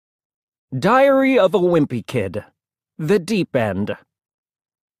Diary of a Wimpy Kid. The Deep End.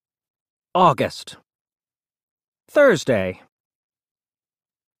 August. Thursday.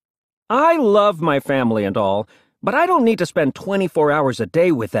 I love my family and all, but I don't need to spend 24 hours a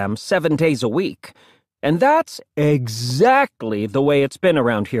day with them 7 days a week. And that's exactly the way it's been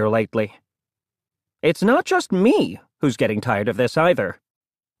around here lately. It's not just me who's getting tired of this either.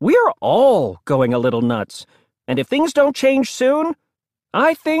 We're all going a little nuts, and if things don't change soon,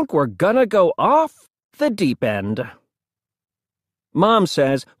 I think we're gonna go off the deep end. Mom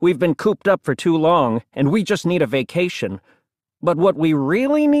says we've been cooped up for too long, and we just need a vacation. But what we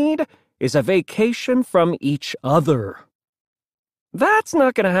really need is a vacation from each other. That's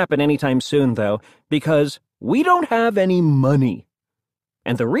not gonna happen anytime soon, though, because we don't have any money.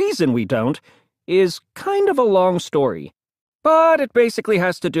 And the reason we don't is kind of a long story, but it basically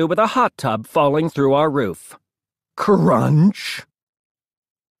has to do with a hot tub falling through our roof. Crunch!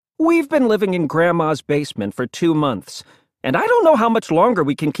 We've been living in Grandma's basement for 2 months, and I don't know how much longer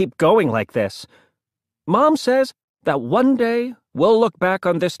we can keep going like this. Mom says that one day we'll look back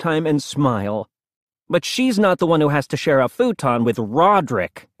on this time and smile. But she's not the one who has to share a futon with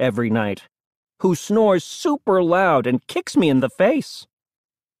Roderick every night, who snores super loud and kicks me in the face.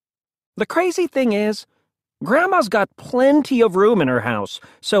 The crazy thing is, Grandma's got plenty of room in her house,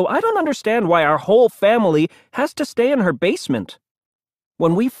 so I don't understand why our whole family has to stay in her basement.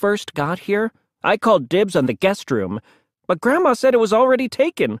 When we first got here, I called dibs on the guest room, but Grandma said it was already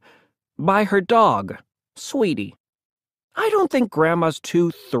taken by her dog, Sweetie. I don't think Grandma's too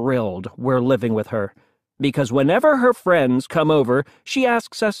thrilled we're living with her, because whenever her friends come over, she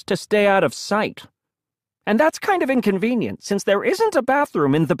asks us to stay out of sight. And that's kind of inconvenient, since there isn't a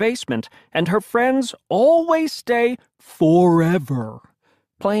bathroom in the basement, and her friends always stay forever,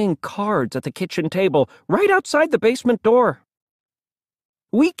 playing cards at the kitchen table right outside the basement door.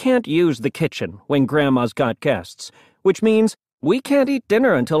 We can't use the kitchen when Grandma's got guests, which means we can't eat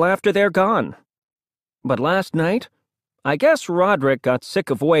dinner until after they're gone. But last night, I guess Roderick got sick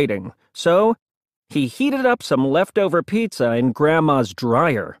of waiting, so he heated up some leftover pizza in Grandma's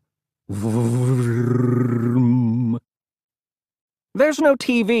dryer. There's no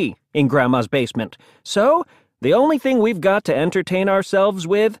TV in Grandma's basement, so the only thing we've got to entertain ourselves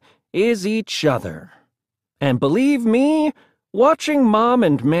with is each other. And believe me, watching Mom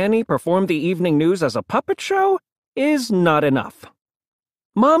and Manny perform the evening news as a puppet show is not enough.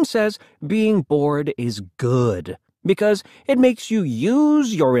 Mom says being bored is good because it makes you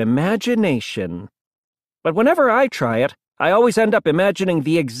use your imagination. But whenever I try it, I always end up imagining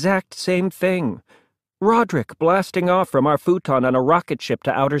the exact same thing. Roderick blasting off from our futon on a rocket ship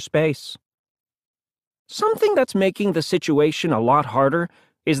to outer space. Something that's making the situation a lot harder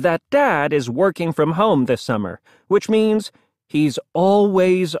is that Dad is working from home this summer, which means he's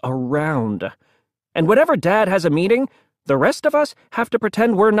always around. And whenever Dad has a meeting, the rest of us have to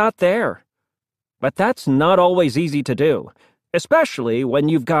pretend we're not there. But that's not always easy to do, especially when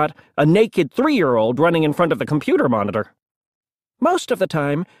you've got a naked 3-year-old running in front of the computer monitor. Most of the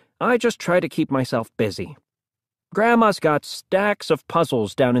time, I just try to keep myself busy. Grandma's got stacks of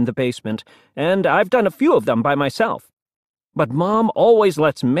puzzles down in the basement, and I've done a few of them by myself. But Mom always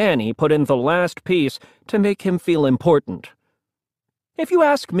lets Manny put in the last piece to make him feel important. If you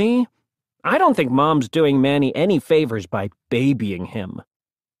ask me, I don't think Mom's doing Manny any favors by babying him.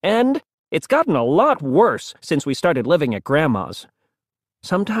 And it's gotten a lot worse since we started living at Grandma's.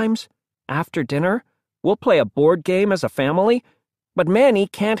 Sometimes, after dinner, we'll play a board game as a family, but Manny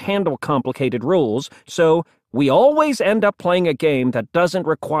can't handle complicated rules, so we always end up playing a game that doesn't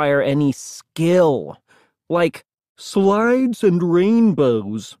require any skill, like slides and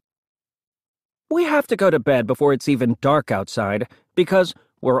rainbows. We have to go to bed before it's even dark outside, because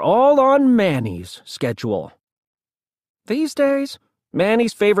we're all on Manny's schedule. These days,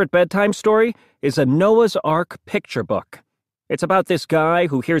 Manny's favorite bedtime story is a Noah's Ark picture book. It's about this guy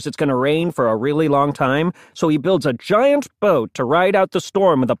who hears it's going to rain for a really long time, so he builds a giant boat to ride out the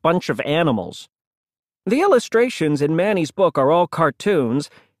storm with a bunch of animals. The illustrations in Manny's book are all cartoons,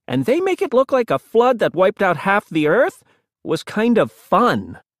 and they make it look like a flood that wiped out half the earth was kind of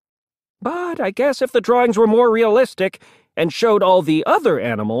fun. But I guess if the drawings were more realistic and showed all the other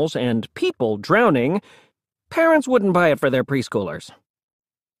animals and people drowning, parents wouldn't buy it for their preschoolers.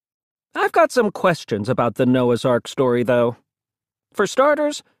 I've got some questions about the Noah's Ark story, though. For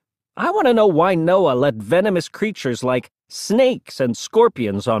starters, I want to know why Noah let venomous creatures like snakes and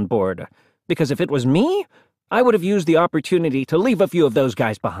scorpions on board, because if it was me, I would have used the opportunity to leave a few of those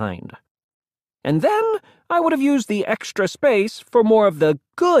guys behind. And then I would have used the extra space for more of the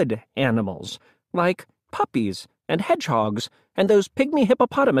good animals, like puppies and hedgehogs and those pygmy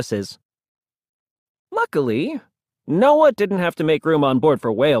hippopotamuses. Luckily, Noah didn't have to make room on board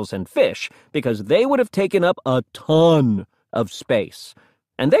for whales and fish, because they would have taken up a ton of space,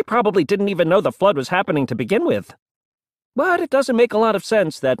 and they probably didn't even know the flood was happening to begin with. But it doesn't make a lot of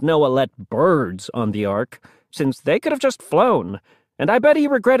sense that Noah let birds on the ark, since they could have just flown, and I bet he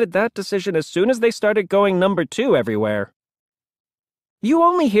regretted that decision as soon as they started going number 2 everywhere. You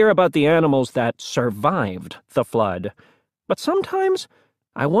only hear about the animals that survived the flood, but sometimes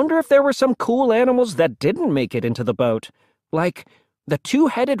I wonder if there were some cool animals that didn't make it into the boat, like the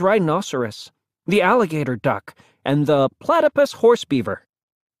 2-headed rhinoceros, the alligator duck, and the platypus horse beaver.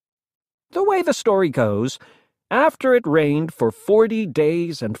 The way the story goes, after it rained for 40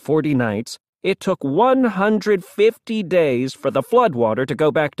 days and 40 nights, it took 150 days for the floodwater to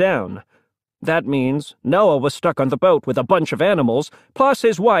go back down. That means Noah was stuck on the boat with a bunch of animals, plus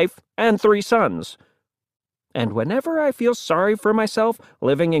his wife and 3 sons. And whenever I feel sorry for myself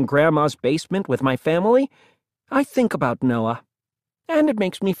living in Grandma's basement with my family, I think about Noah, and it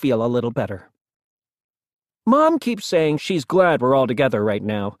makes me feel a little better. Mom keeps saying she's glad we're all together right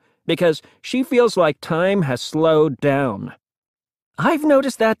now, because she feels like time has slowed down. I've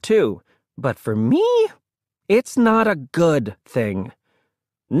noticed that too, but for me, it's not a good thing.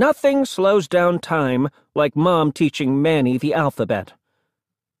 Nothing slows down time like Mom teaching Manny the alphabet.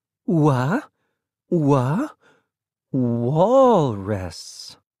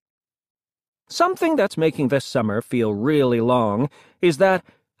 Walrus. Something that's making this summer feel really long is that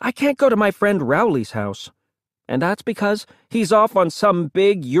I can't go to my friend Rowley's house. And that's because he's off on some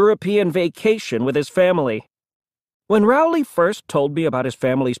big European vacation with his family. When Rowley first told me about his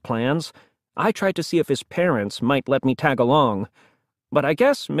family's plans, I tried to see if his parents might let me tag along. But I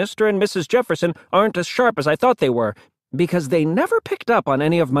guess Mr. and Mrs. Jefferson aren't as sharp as I thought they were, because they never picked up on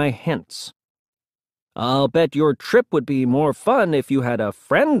any of my hints. I'll bet your trip would be more fun if you had a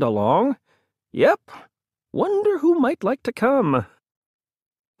friend along. Yep. Wonder who might like to come.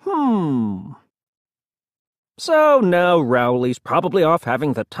 So now Rowley's probably off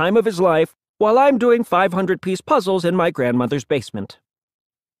having the time of his life while I'm doing 500-piece puzzles in my grandmother's basement.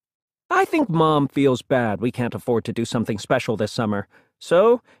 I think Mom feels bad we can't afford to do something special this summer,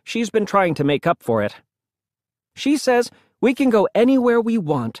 so she's been trying to make up for it. She says we can go anywhere we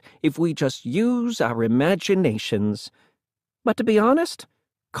want if we just use our imaginations. But to be honest,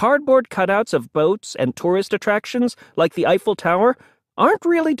 cardboard cutouts of boats and tourist attractions like the Eiffel Tower aren't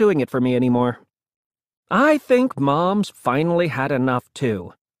really doing it for me anymore. I think Mom's finally had enough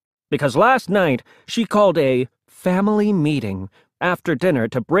too, because last night she called a family meeting after dinner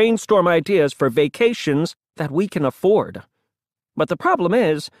to brainstorm ideas for vacations that we can afford. But the problem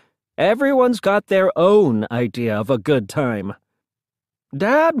is, everyone's got their own idea of a good time.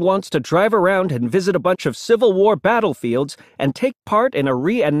 Dad wants to drive around and visit a bunch of Civil War battlefields and take part in a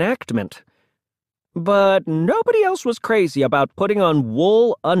reenactment. But nobody else was crazy about putting on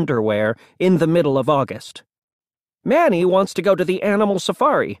wool underwear in the middle of August. Manny wants to go to the animal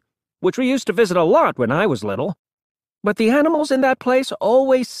safari, which we used to visit a lot when I was little. But the animals in that place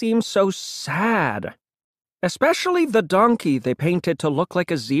always seem so sad, especially the donkey they painted to look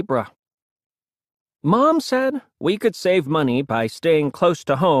like a zebra. Mom said we could save money by staying close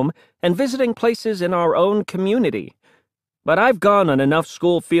to home and visiting places in our own community. But I've gone on enough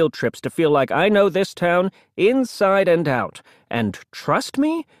school field trips to feel like I know this town inside and out, and trust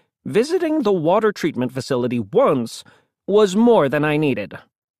me, visiting the water treatment facility once was more than I needed.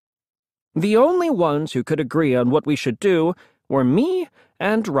 The only ones who could agree on what we should do were me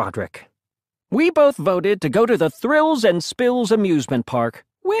and Roderick. We both voted to go to the Thrills and Spills amusement park,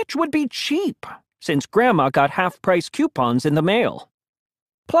 which would be cheap, since Grandma got half-price coupons in the mail.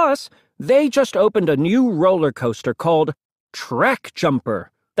 Plus, they just opened a new roller coaster called Track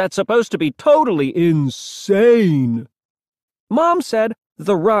Jumper that's supposed to be totally insane. Mom said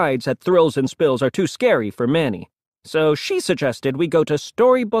the rides at Thrills and Spills are too scary for Manny, so she suggested we go to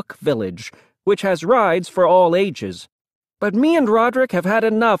Storybook Village, which has rides for all ages. But me and Roderick have had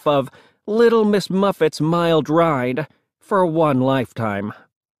enough of Little Miss Muffet's Mild Ride for one lifetime.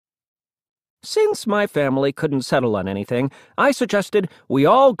 Since my family couldn't settle on anything, I suggested we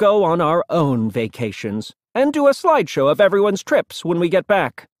all go on our own vacations and do a slideshow of everyone's trips when we get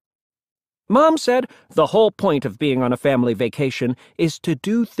back. Mom said the whole point of being on a family vacation is to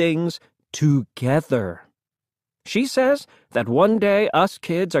do things together. She says that one day us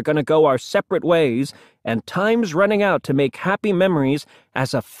kids are going to go our separate ways and time's running out to make happy memories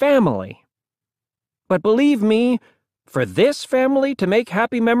as a family. But believe me, for this family to make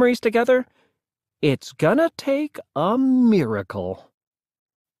happy memories together, it's gonna take a miracle.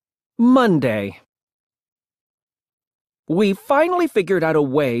 Monday. We finally figured out a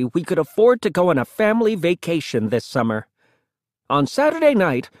way we could afford to go on a family vacation this summer. On Saturday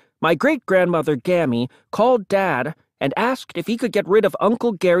night, my great-grandmother Gammy called Dad and asked if he could get rid of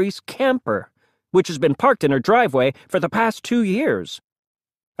Uncle Gary's camper, which has been parked in her driveway for the past 2 years.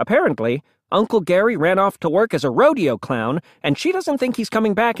 Apparently, Uncle Gary ran off to work as a rodeo clown, and she doesn't think he's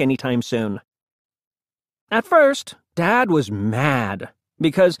coming back anytime soon. At first, Dad was mad,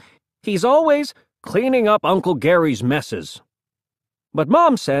 because he's always cleaning up Uncle Gary's messes. But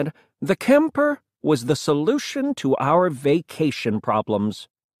Mom said the camper was the solution to our vacation problems.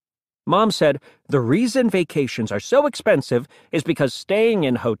 Mom said the reason vacations are so expensive is because staying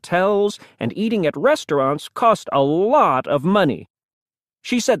in hotels and eating at restaurants cost a lot of money.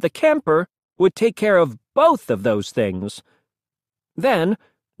 She said the camper would take care of both of those things. Then,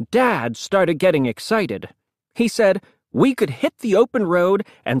 Dad started getting excited. He said we could hit the open road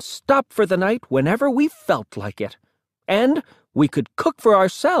and stop for the night whenever we felt like it. And we could cook for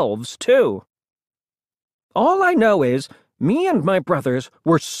ourselves, too. All I know is me and my brothers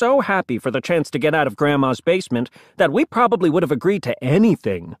were so happy for the chance to get out of Grandma's basement that we probably would have agreed to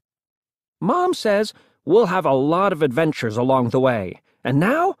anything. Mom says we'll have a lot of adventures along the way, and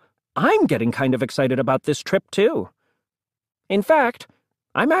now I'm getting kind of excited about this trip, too. In fact,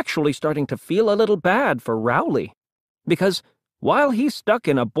 I'm actually starting to feel a little bad for Rowley, because while he's stuck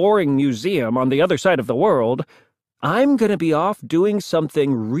in a boring museum on the other side of the world, I'm going to be off doing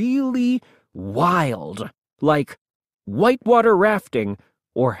something really wild, like whitewater rafting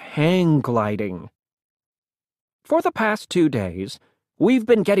or hang gliding. For the past 2 days, we've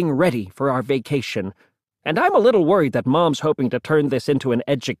been getting ready for our vacation, and I'm a little worried that Mom's hoping to turn this into an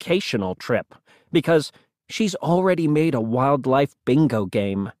educational trip, because she's already made a wildlife bingo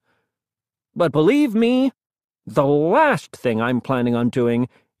game. But believe me, the last thing I'm planning on doing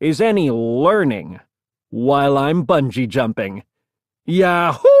is any learning while I'm bungee jumping.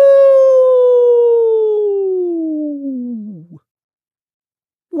 Yahoo!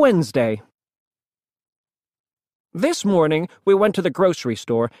 Wednesday. This morning, we went to the grocery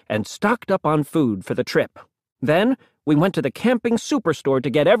store and stocked up on food for the trip. Then, we went to the camping superstore to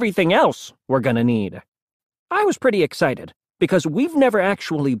get everything else we're gonna need. I was pretty excited, because we've never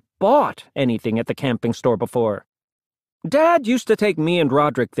actually bought anything at the camping store before. Dad used to take me and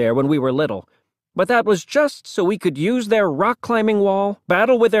Roderick there when we were little, but that was just so we could use their rock-climbing wall,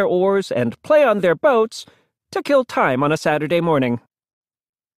 battle with their oars, and play on their boats to kill time on a Saturday morning.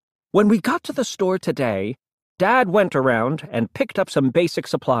 When we got to the store today, Dad went around and picked up some basic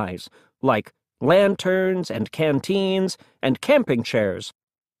supplies, like lanterns and canteens and camping chairs.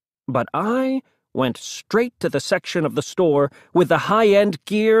 But I went straight to the section of the store with the high-end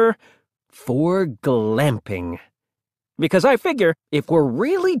gear for glamping. Because I figure if we're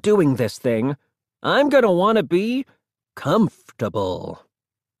really doing this thing, I'm gonna want to be comfortable.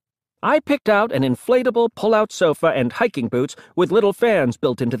 I picked out an inflatable pull-out sofa and hiking boots with little fans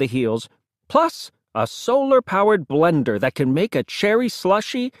built into the heels, plus a solar-powered blender that can make a cherry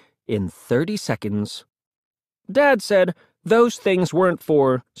slushie in 30 seconds. Dad said those things weren't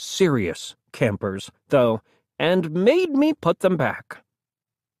for serious campers, though, and made me put them back.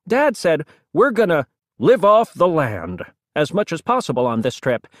 Dad said we're gonna live off the land as much as possible on this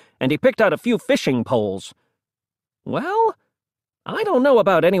trip, and he picked out a few fishing poles. Well, I don't know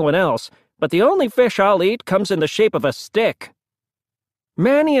about anyone else, but the only fish I'll eat comes in the shape of a stick.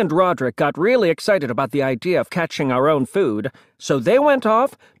 Manny and Roderick got really excited about the idea of catching our own food, so they went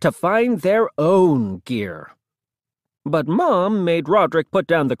off to find their own gear. But Mom made Roderick put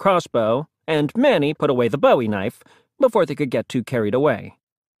down the crossbow, and Manny put away the Bowie knife before they could get too carried away.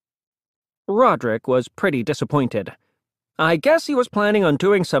 Roderick was pretty disappointed. I guess he was planning on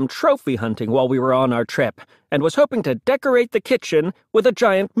doing some trophy hunting while we were on our trip, and was hoping to decorate the kitchen with a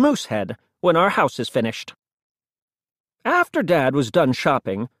giant moose head when our house is finished. After Dad was done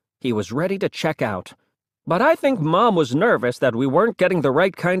shopping, he was ready to check out. But I think Mom was nervous that we weren't getting the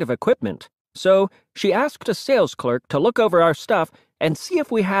right kind of equipment, so she asked a sales clerk to look over our stuff and see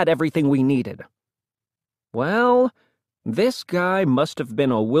if we had everything we needed. Well, this guy must have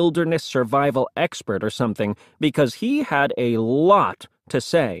been a wilderness survival expert or something, because he had a lot to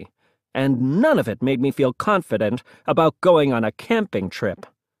say, and none of it made me feel confident about going on a camping trip.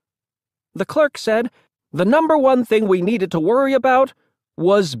 The clerk said the #1 thing we needed to worry about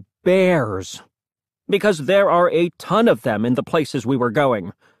was bears, because there are a ton of them in the places we were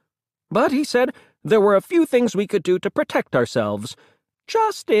going. But he said there were a few things we could do to protect ourselves,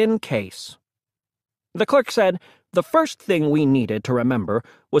 just in case. The clerk said the first thing we needed to remember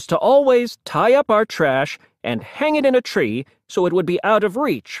was to always tie up our trash and hang it in a tree so it would be out of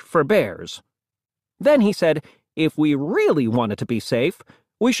reach for bears. Then he said if we really wanted to be safe,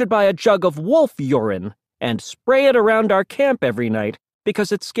 we should buy a jug of wolf urine and spray it around our camp every night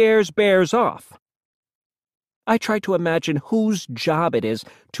because it scares bears off. I tried to imagine whose job it is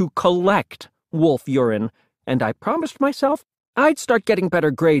to collect wolf urine, and I promised myself I'd start getting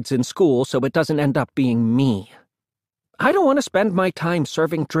better grades in school so it doesn't end up being me. I don't want to spend my time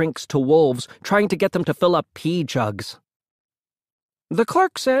serving drinks to wolves trying to get them to fill up pee jugs. The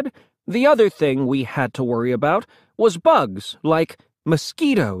clerk said the other thing we had to worry about was bugs like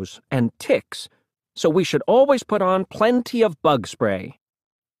mosquitoes and ticks, so we should always put on plenty of bug spray.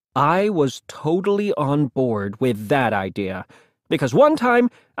 I was totally on board with that idea, because one time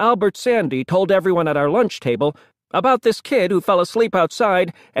Albert Sandy told everyone at our lunch table about this kid who fell asleep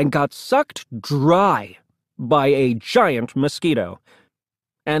outside and got sucked dry by a giant mosquito.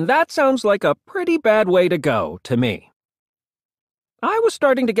 And that sounds like a pretty bad way to go to me. I was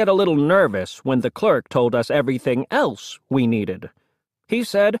starting to get a little nervous when the clerk told us everything else we needed. He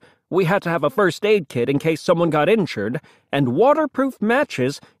said we had to have a first aid kit in case someone got injured, and waterproof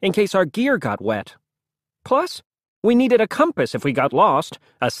matches in case our gear got wet. Plus, we needed a compass if we got lost,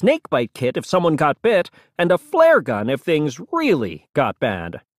 a snakebite kit if someone got bit, and a flare gun if things really got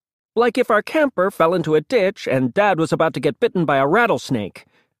bad. Like if our camper fell into a ditch and Dad was about to get bitten by a rattlesnake.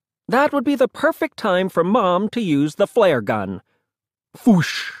 That would be the perfect time for Mom to use the flare gun.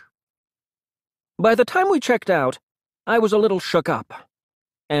 Whoosh! By the time we checked out, I was a little shook up.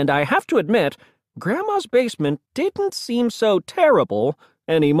 And I have to admit, Grandma's basement didn't seem so terrible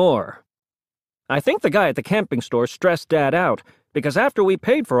anymore. I think the guy at the camping store stressed Dad out, because after we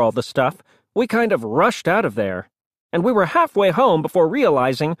paid for all the stuff, we kind of rushed out of there, and we were halfway home before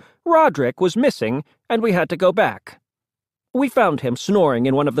realizing Roderick was missing and we had to go back. We found him snoring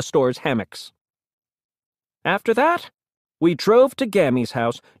in one of the store's hammocks. After that, we drove to Gammy's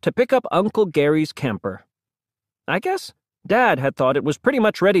house to pick up Uncle Gary's camper. I guess Dad had thought it was pretty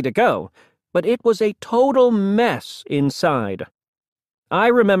much ready to go, but it was a total mess inside. I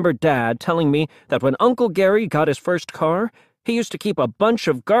remember Dad telling me that when Uncle Gary got his first car, he used to keep a bunch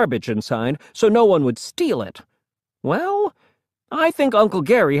of garbage inside so no one would steal it. Well, I think Uncle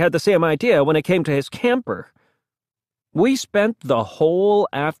Gary had the same idea when it came to his camper. We spent the whole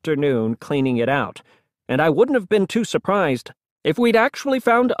afternoon cleaning it out, and I wouldn't have been too surprised if we'd actually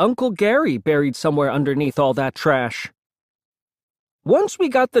found Uncle Gary buried somewhere underneath all that trash. Once we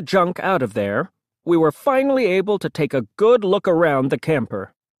got the junk out of there, we were finally able to take a good look around the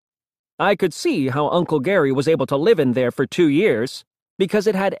camper. I could see how Uncle Gary was able to live in there for 2 years, because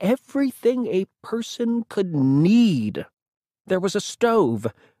it had everything a person could need. There was a stove,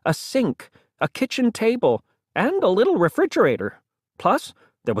 a sink, a kitchen table, and a little refrigerator. Plus,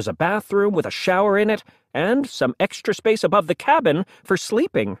 there was a bathroom with a shower in it, and some extra space above the cabin for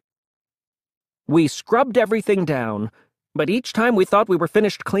sleeping. We scrubbed everything down, but each time we thought we were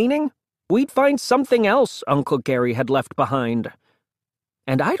finished cleaning, we'd find something else Uncle Gary had left behind.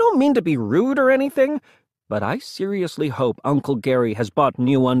 And I don't mean to be rude or anything, but I seriously hope Uncle Gary has bought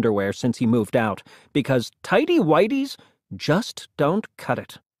new underwear since he moved out, because tighty-whities just don't cut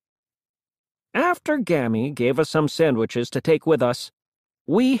it. After Gammy gave us some sandwiches to take with us,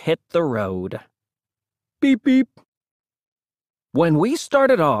 we hit the road. Beep, beep. When we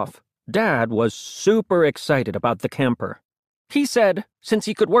started off, Dad was super excited about the camper. He said, since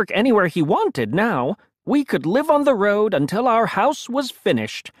he could work anywhere he wanted now, we could live on the road until our house was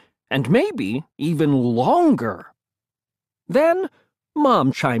finished, and maybe even longer. Then,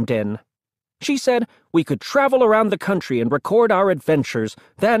 Mom chimed in. She said we could travel around the country and record our adventures,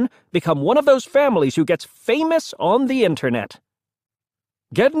 then become one of those families who gets famous on the internet.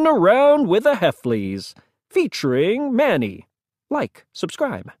 Getting Around with the Heffleys, featuring Manny. Like,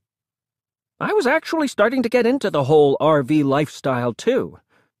 subscribe. I was actually starting to get into the whole RV lifestyle, too.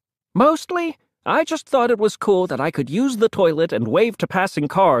 Mostly, I just thought it was cool that I could use the toilet and wave to passing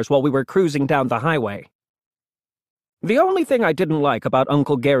cars while we were cruising down the highway. The only thing I didn't like about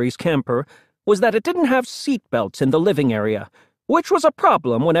Uncle Gary's camper was that it didn't have seat belts in the living area, which was a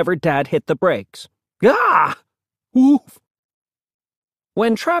problem whenever Dad hit the brakes. Ah! Oof!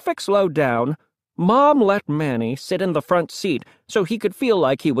 When traffic slowed down, Mom let Manny sit in the front seat so he could feel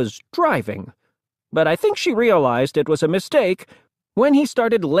like he was driving. But I think she realized it was a mistake when he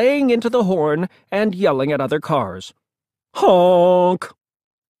started laying into the horn and yelling at other cars. Honk!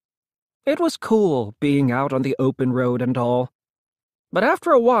 It was cool being out on the open road and all. But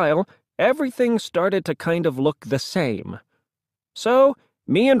after a while, everything started to kind of look the same. So,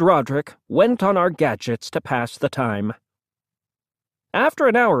 me and Roderick went on our gadgets to pass the time. After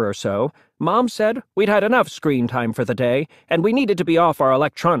an hour or so, Mom said we'd had enough screen time for the day and we needed to be off our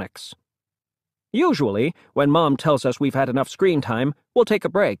electronics. Usually, when Mom tells us we've had enough screen time, we'll take a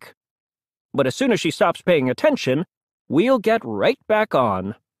break. But as soon as she stops paying attention, we'll get right back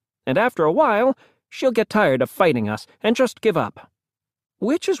on. And after a while, she'll get tired of fighting us and just give up.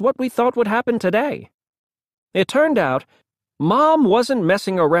 Which is what we thought would happen today. It turned out, Mom wasn't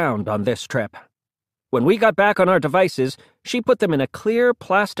messing around on this trip. When we got back on our devices, she put them in a clear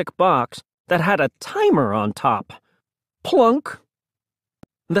plastic box that had a timer on top. Plunk!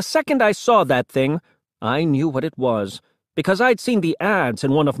 The second I saw that thing, I knew what it was, because I'd seen the ads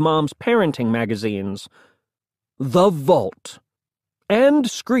in one of Mom's parenting magazines. The Vault.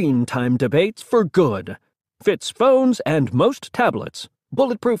 End screen time debates for good. Fits phones and most tablets.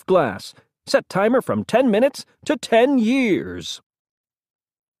 Bulletproof glass. Set timer from 10 minutes to 10 years.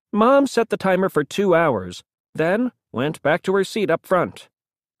 Mom set the timer for 2 hours, then went back to her seat up front.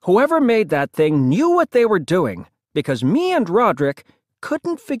 Whoever made that thing knew what they were doing, because me and Roderick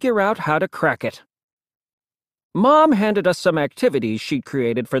couldn't figure out how to crack it. Mom handed us some activities she'd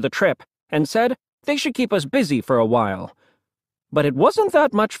created for the trip and said they should keep us busy for a while. But it wasn't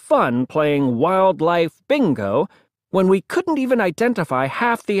that much fun playing wildlife bingo when we couldn't even identify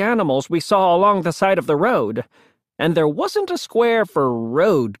half the animals we saw along the side of the road, and there wasn't a square for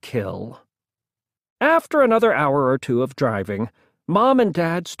roadkill. After another hour or two of driving, Mom and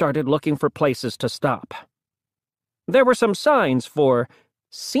Dad started looking for places to stop. There were some signs for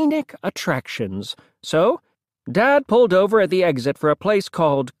scenic attractions, so Dad pulled over at the exit for a place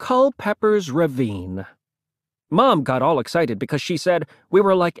called Culpepper's Ravine. Mom got all excited because she said we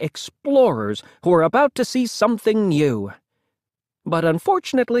were like explorers who were about to see something new. But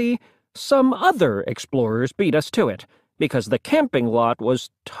unfortunately, some other explorers beat us to it because the camping lot was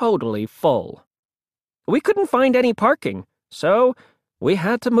totally full. We couldn't find any parking, so we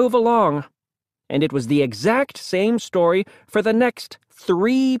had to move along. And it was the exact same story for the next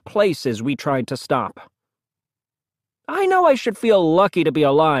 3 places we tried to stop. I know I should feel lucky to be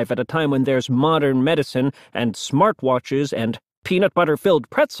alive at a time when there's modern medicine and smartwatches and peanut butter-filled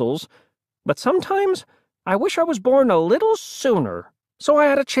pretzels, but sometimes I wish I was born a little sooner so I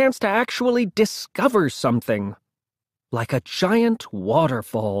had a chance to actually discover something, like a giant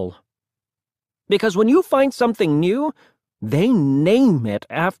waterfall. Because when you find something new, they name it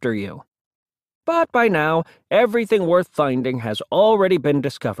after you. But by now, everything worth finding has already been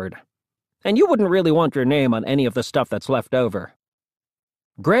discovered. And you wouldn't really want your name on any of the stuff that's left over.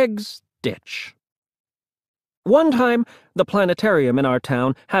 Greg's Ditch. One time, the planetarium in our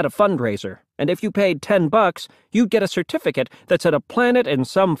town had a fundraiser, and if you paid $10, you'd get a certificate that said a planet in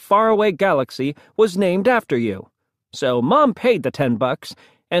some faraway galaxy was named after you. So Mom paid the $10,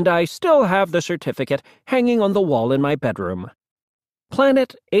 and I still have the certificate hanging on the wall in my bedroom.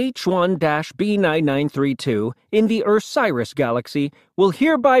 Planet H1-B9932 in the Osiris galaxy will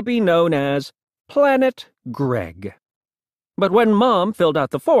hereby be known as Planet Greg. But when Mom filled out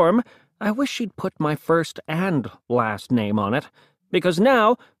the form, I wish she'd put my first and last name on it, because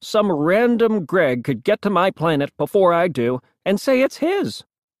now some random Greg could get to my planet before I do and say it's his.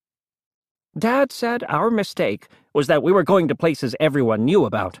 Dad said our mistake was that we were going to places everyone knew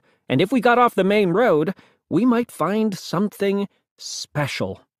about, and if we got off the main road, we might find something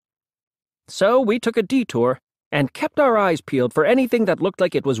special. So we took a detour and kept our eyes peeled for anything that looked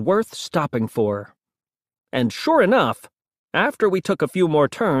like it was worth stopping for. And sure enough, after we took a few more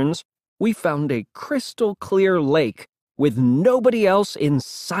turns, we found a crystal-clear lake with nobody else in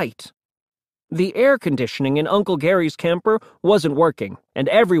sight. The air conditioning in Uncle Gary's camper wasn't working, and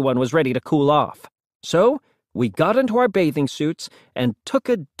everyone was ready to cool off. So we got into our bathing suits and took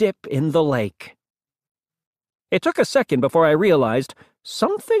a dip in the lake. It took a second before I realized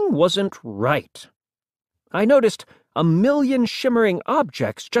something wasn't right. I noticed a million shimmering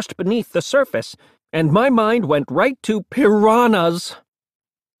objects just beneath the surface, and my mind went right to piranhas.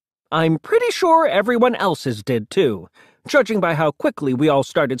 I'm pretty sure everyone else's did too, judging by how quickly we all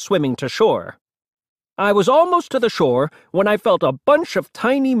started swimming to shore. I was almost to the shore when I felt a bunch of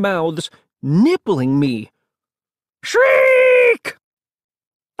tiny mouths nibbling me. Shriek!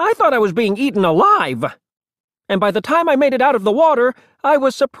 I thought I was being eaten alive. And by the time I made it out of the water, I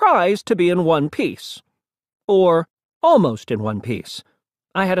was surprised to be in one piece. Or almost in one piece.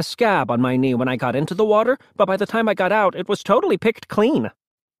 I had a scab on my knee when I got into the water, but by the time I got out, it was totally picked clean.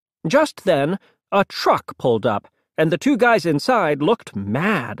 Just then, a truck pulled up, and the 2 guys inside looked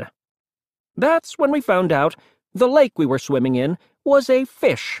mad. That's when we found out the lake we were swimming in was a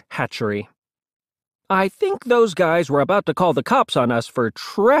fish hatchery. I think those guys were about to call the cops on us for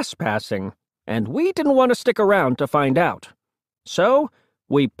trespassing, and we didn't want to stick around to find out. So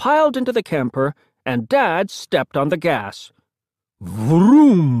we piled into the camper, and Dad stepped on the gas.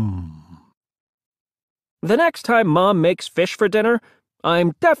 Vroom! The next time Mom makes fish for dinner,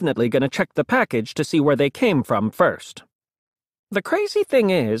 I'm definitely going to check the package to see where they came from first. The crazy thing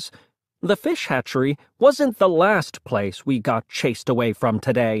is, the fish hatchery wasn't the last place we got chased away from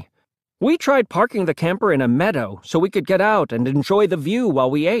today. We tried parking the camper in a meadow so we could get out and enjoy the view while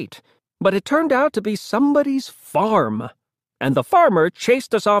we ate, but it turned out to be somebody's farm, and the farmer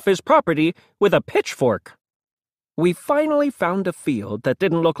chased us off his property with a pitchfork. We finally found a field that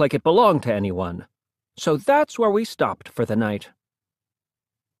didn't look like it belonged to anyone, so that's where we stopped for the night.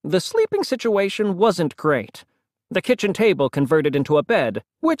 The sleeping situation wasn't great. The kitchen table converted into a bed,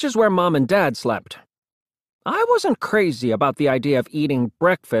 which is where Mom and Dad slept. I wasn't crazy about the idea of eating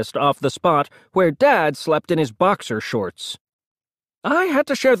breakfast off the spot where Dad slept in his boxer shorts. I had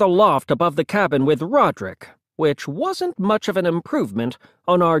to share the loft above the cabin with Roderick, which wasn't much of an improvement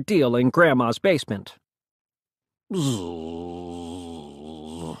on our deal in Grandma's basement.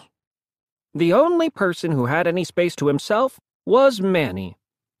 The only person who had any space to himself was Manny.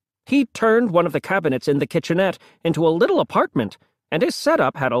 He turned one of the cabinets in the kitchenette into a little apartment, and his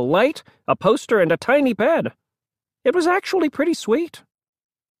setup had a light, a poster, and a tiny bed. It was actually pretty sweet.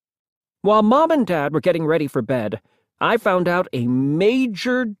 While Mom and Dad were getting ready for bed, I found out a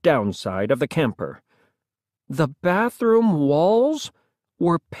major downside of the camper. The bathroom walls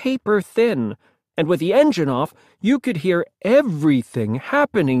were paper thin, and with the engine off, you could hear everything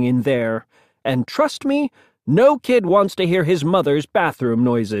happening in there. And trust me, no kid wants to hear his mother's bathroom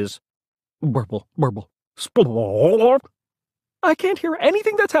noises. Burble, burble, splorp. I can't hear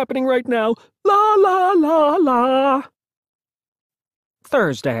anything that's happening right now. La, la, la, la.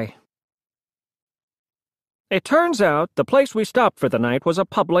 Thursday. It turns out the place we stopped for the night was a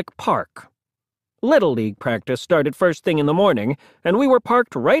public park. Little League practice started first thing in the morning, and we were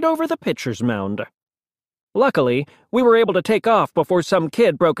parked right over the pitcher's mound. Luckily, we were able to take off before some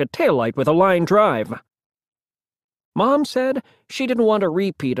kid broke a taillight with a line drive. Mom said she didn't want a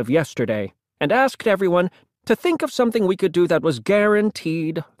repeat of yesterday, and asked everyone to think of something we could do that was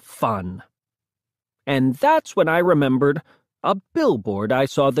guaranteed fun. And that's when I remembered a billboard I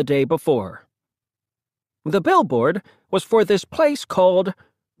saw the day before. The billboard was for this place called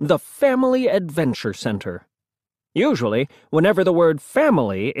the Family Adventure Center. Usually, whenever the word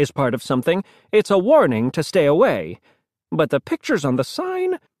family is part of something, it's a warning to stay away. But the pictures on the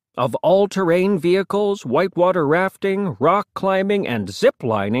sign of all-terrain vehicles, whitewater rafting, rock climbing, and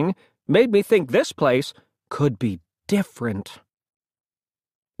zip-lining made me think this place could be different.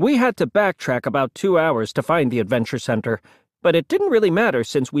 We had to backtrack about 2 hours to find the Adventure Center, but it didn't really matter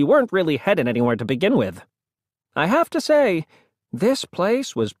since we weren't really headed anywhere to begin with. I have to say, this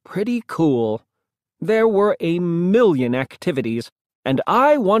place was pretty cool. There were a million activities, and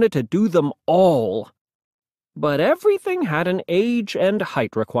I wanted to do them all. But everything had an age and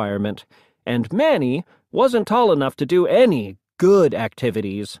height requirement, and Manny wasn't tall enough to do any good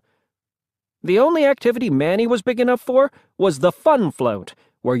activities. The only activity Manny was big enough for was the fun float,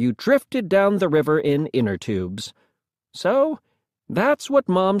 where you drifted down the river in inner tubes. So, that's what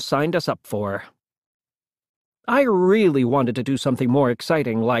Mom signed us up for. I really wanted to do something more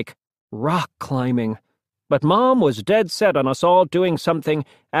exciting, like rock climbing, but Mom was dead set on us all doing something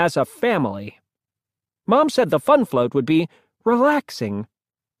as a family. Mom said the fun float would be relaxing,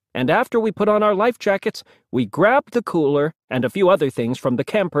 and after we put on our life jackets, we grabbed the cooler and a few other things from the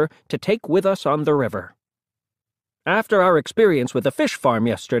camper to take with us on the river. After our experience with the fish farm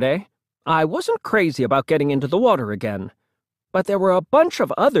yesterday, I wasn't crazy about getting into the water again, but there were a bunch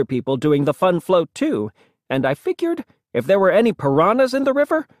of other people doing the fun float too, and I figured if there were any piranhas in the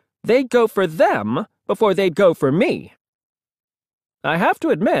river, they'd go for them before they'd go for me. I have to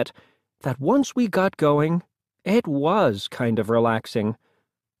admit that once we got going, it was kind of relaxing.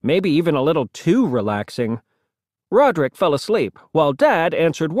 Maybe even a little too relaxing. Roderick fell asleep while Dad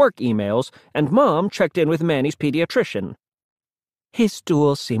answered work emails and Mom checked in with Manny's pediatrician. His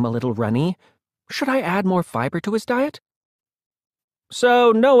stools seem a little runny. Should I add more fiber to his diet?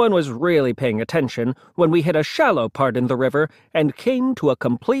 So no one was really paying attention when we hit a shallow part in the river and came to a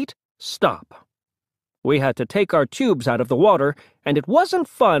complete stop. We had to take our tubes out of the water, and it wasn't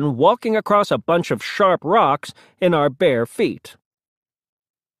fun walking across a bunch of sharp rocks in our bare feet.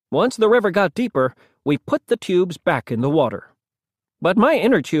 Once the river got deeper, we put the tubes back in the water. But my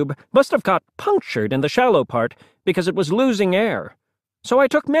inner tube must have got punctured in the shallow part because it was losing air. So I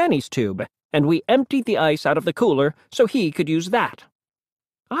took Manny's tube, and we emptied the ice out of the cooler so he could use that.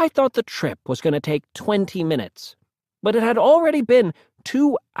 I thought the trip was going to take 20 minutes, but it had already been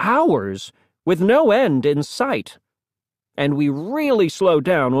 2 hours with no end in sight. And we really slowed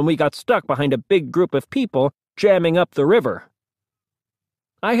down when we got stuck behind a big group of people jamming up the river.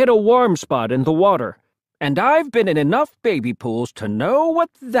 I hit a warm spot in the water, And I've been in enough baby pools to know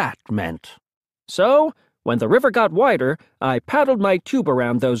what that meant. So, when the river got wider, I paddled my tube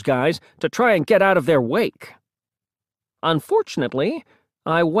around those guys to try and get out of their wake. Unfortunately,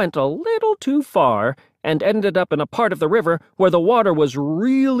 I went a little too far and ended up in a part of the river where the water was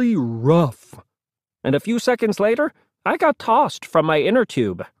really rough. And a few seconds later, I got tossed from my inner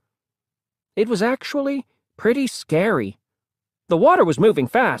tube. It was actually pretty scary. The water was moving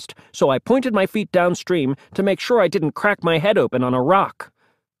fast, so I pointed my feet downstream to make sure I didn't crack my head open on a rock.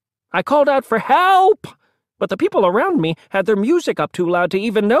 I called out for help, but the people around me had their music up too loud to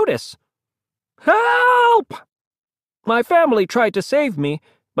even notice. Help! My family tried to save me,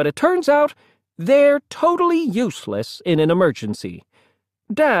 but it turns out they're totally useless in an emergency.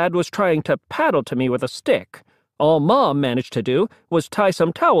 Dad was trying to paddle to me with a stick. All Mom managed to do was tie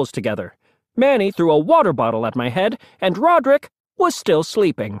some towels together. Manny threw a water bottle at my head, and Roderick was still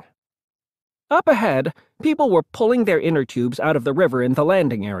sleeping. Up ahead, people were pulling their inner tubes out of the river in the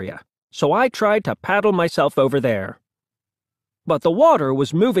landing area, so I tried to paddle myself over there. But the water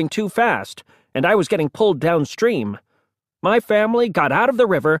was moving too fast, and I was getting pulled downstream. My family got out of the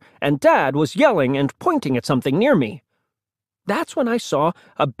river, and Dad was yelling and pointing at something near me. That's when I saw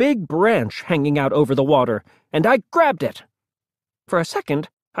a big branch hanging out over the water, and I grabbed it. For a second,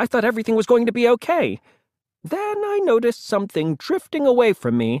 I thought everything was going to be okay. Then I noticed something drifting away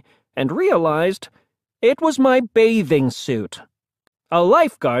from me and realized it was my bathing suit. A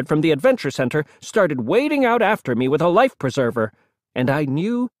lifeguard from the Adventure Center started wading out after me with a life preserver, and I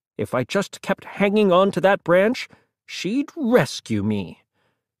knew if I just kept hanging on to that branch, she'd rescue me.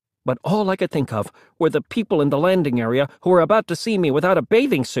 But all I could think of were the people in the landing area who were about to see me without a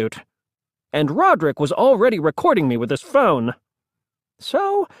bathing suit. And Roderick was already recording me with his phone.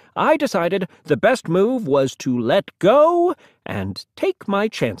 So I decided the best move was to let go and take my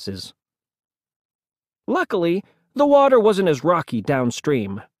chances. Luckily, the water wasn't as rocky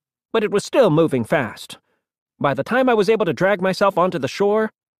downstream, but it was still moving fast. By the time I was able to drag myself onto the shore,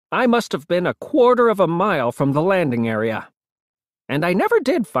 I must have been 1/4 of a mile from the landing area. And I never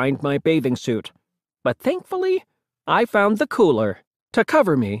did find my bathing suit, but thankfully, I found the cooler to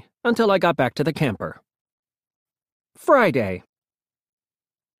cover me until I got back to the camper. Friday.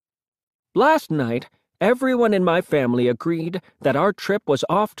 Last night, everyone in my family agreed that our trip was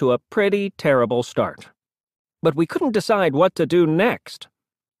off to a pretty terrible start. But we couldn't decide what to do next.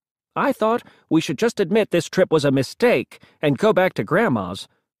 I thought we should just admit this trip was a mistake and go back to Grandma's.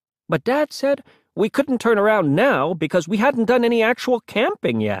 But Dad said we couldn't turn around now because we hadn't done any actual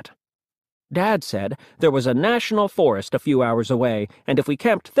camping yet. Dad said there was a national forest a few hours away, and if we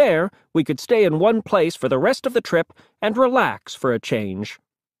camped there, we could stay in one place for the rest of the trip and relax for a change.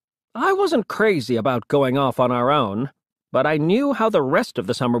 I wasn't crazy about going off on our own, but I knew how the rest of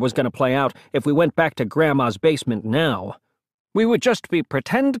the summer was going to play out if we went back to Grandma's basement now. We would just be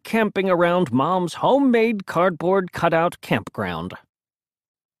pretend camping around Mom's homemade cardboard cutout campground.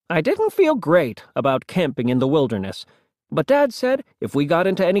 I didn't feel great about camping in the wilderness, but Dad said if we got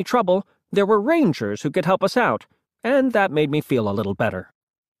into any trouble, there were rangers who could help us out, and that made me feel a little better.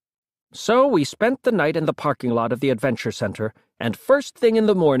 So we spent the night in the parking lot of the Adventure Center, and first thing in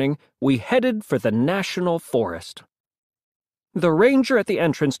the morning, we headed for the National Forest. The ranger at the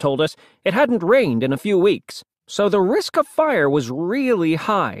entrance told us it hadn't rained in a few weeks, so the risk of fire was really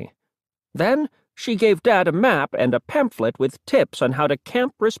high. Then she gave Dad a map and a pamphlet with tips on how to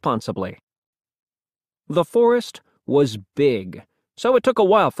camp responsibly. The forest was big, so it took a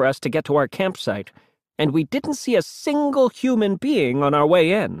while for us to get to our campsite, and we didn't see a single human being on our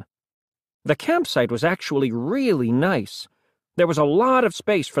way in. The campsite was actually really nice. There was a lot of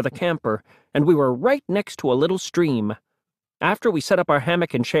space for the camper, and we were right next to a little stream. After we set up our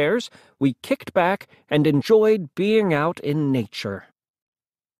hammock and chairs, we kicked back and enjoyed being out in nature.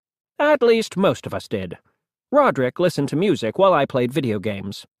 At least most of us did. Roderick listened to music while I played video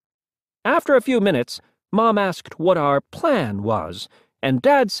games. After a few minutes, Mom asked what our plan was, and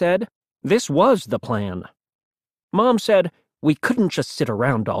Dad said this was the plan. Mom said we couldn't just sit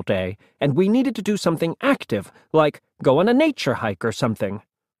around all day, and we needed to do something active, like go on a nature hike or something.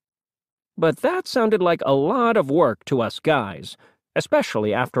 But that sounded like a lot of work to us guys,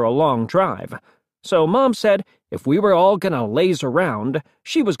 especially after a long drive. So Mom said if we were all gonna laze around,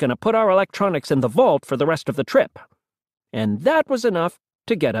 she was gonna put our electronics in the vault for the rest of the trip. And that was enough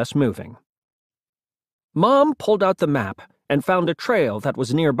to get us moving. Mom pulled out the map and found a trail that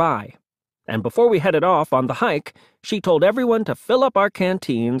was nearby. And before we headed off on the hike, she told everyone to fill up our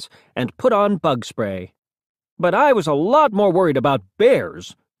canteens and put on bug spray. But I was a lot more worried about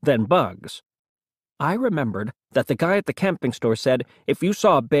bears than bugs. I remembered that the guy at the camping store said if you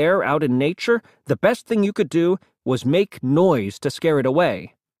saw a bear out in nature, the best thing you could do was make noise to scare it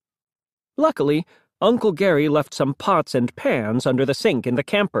away. Luckily, Uncle Gary left some pots and pans under the sink in the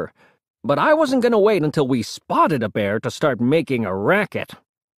camper, but I wasn't going to wait until we spotted a bear to start making a racket.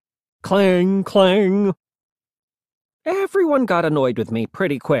 Clang, clang. Everyone got annoyed with me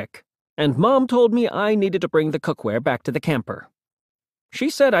pretty quick, and Mom told me I needed to bring the cookware back to the camper. She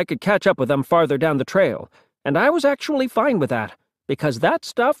said I could catch up with them farther down the trail, and I was actually fine with that, because that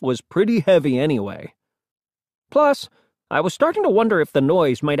stuff was pretty heavy anyway. Plus, I was starting to wonder if the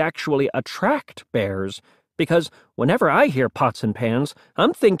noise might actually attract bears, because whenever I hear pots and pans,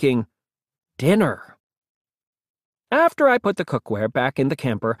 I'm thinking, dinner. After I put the cookware back in the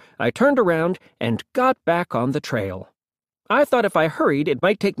camper, I turned around and got back on the trail. I thought if I hurried, it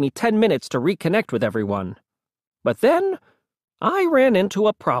might take me 10 minutes to reconnect with everyone. But then, I ran into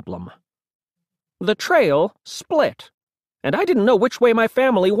a problem. The trail split, and I didn't know which way my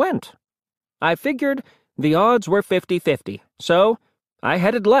family went. I figured the odds were 50-50, so I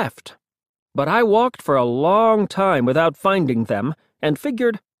headed left. But I walked for a long time without finding them, and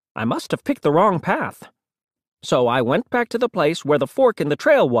figured I must have picked the wrong path. So I went back to the place where the fork in the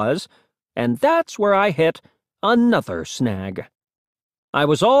trail was, and that's where I hit another snag. I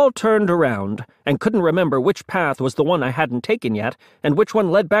was all turned around, and couldn't remember which path was the one I hadn't taken yet, and which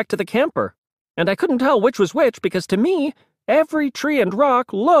one led back to the camper. And I couldn't tell which was which because to me, every tree and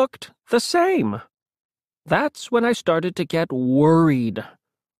rock looked the same. That's when I started to get worried.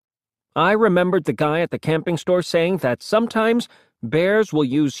 I remembered the guy at the camping store saying that sometimes bears will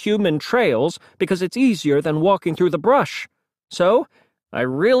use human trails because it's easier than walking through the brush. So, I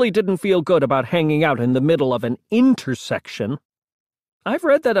really didn't feel good about hanging out in the middle of an intersection. I've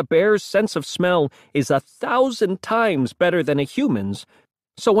read that a bear's sense of smell is 1,000 times better than a human's,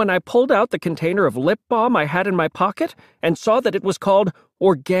 so when I pulled out the container of lip balm I had in my pocket and saw that it was called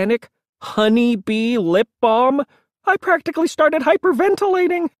organic honey bee lip balm, I practically started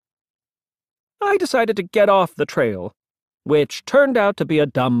hyperventilating. I decided to get off the trail, which turned out to be a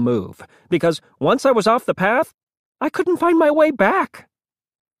dumb move, because once I was off the path, I couldn't find my way back.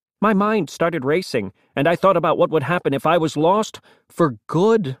 My mind started racing, and I thought about what would happen if I was lost for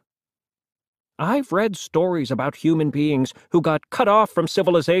good. I've read stories about human beings who got cut off from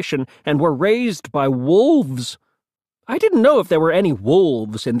civilization and were raised by wolves. I didn't know if there were any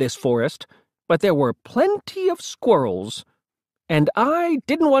wolves in this forest, but there were plenty of squirrels, and I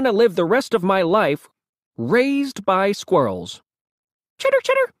didn't want to live the rest of my life raised by squirrels. Chitter,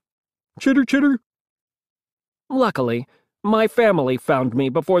 chitter! Chitter, chitter! Luckily, my family found me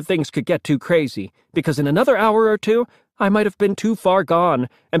before things could get too crazy, because in another hour or two, I might have been too far gone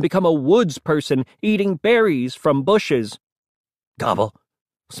and become a woods person eating berries from bushes. Gobble.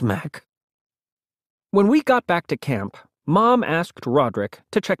 Smack. When we got back to camp, Mom asked Roderick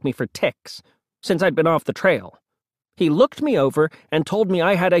to check me for ticks, since I'd been off the trail. He looked me over and told me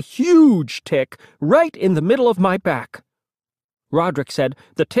I had a huge tick right in the middle of my back. Roderick said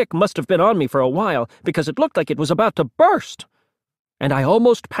the tick must have been on me for a while because it looked like it was about to burst. And I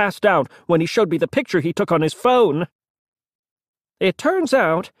almost passed out when he showed me the picture he took on his phone. It turns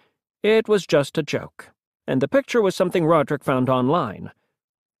out it was just a joke, and the picture was something Roderick found online.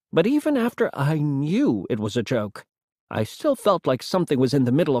 But even after I knew it was a joke, I still felt like something was in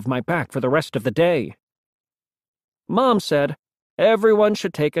the middle of my back for the rest of the day. Mom said everyone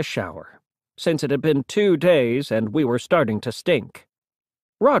should take a shower, since it had been 2 days and we were starting to stink.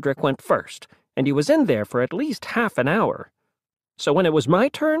 Roderick went first, and he was in there for at least half an hour. So when it was my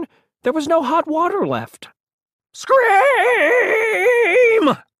turn, there was no hot water left. Scream!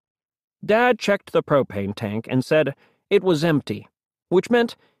 Dad checked the propane tank and said it was empty, which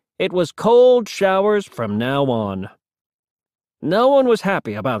meant it was cold showers from now on. No one was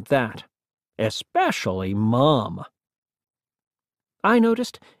happy about that, especially Mom. I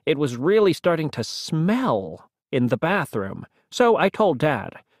noticed it was really starting to smell in the bathroom, so I told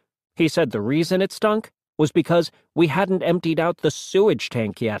Dad. He said the reason it stunk was because we hadn't emptied out the sewage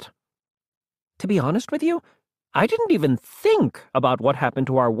tank yet. To be honest with you, I didn't even think about what happened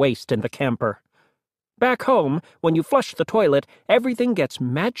to our waste in the camper. Back home, when you flush the toilet, everything gets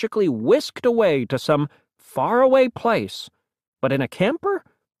magically whisked away to some faraway place. But in a camper,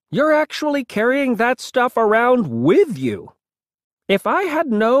 you're actually carrying that stuff around with you. If I had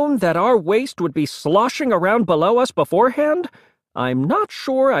known that our waste would be sloshing around below us beforehand, I'm not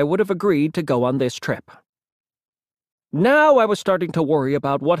sure I would have agreed to go on this trip. Now I was starting to worry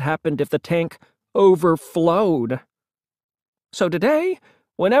about what happened if the tank overflowed. So today,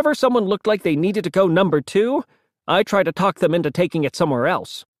 whenever someone looked like they needed to go number 2, I try to talk them into taking it somewhere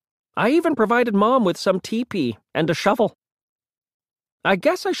else. I even provided Mom with some teepee and a shovel. I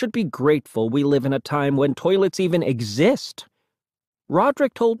guess I should be grateful we live in a time when toilets even exist.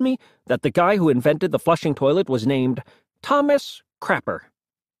 Roderick told me that the guy who invented the flushing toilet was named Thomas Crapper.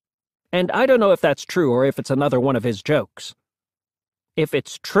 And I don't know if that's true or if it's another one of his jokes. If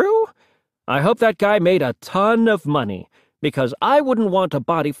it's true, I hope that guy made a ton of money, because I wouldn't want a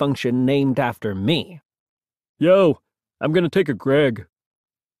body function named after me. Yo, I'm gonna take a Greg.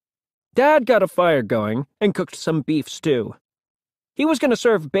 Dad got a fire going and cooked some beef stew. He was gonna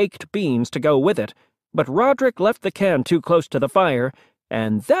serve baked beans to go with it, but Roderick left the can too close to the fire,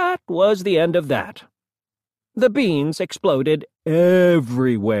 and that was the end of that. The beans exploded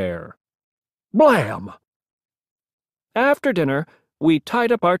everywhere. Blam! After dinner, we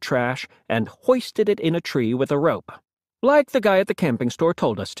tied up our trash and hoisted it in a tree with a rope, like the guy at the camping store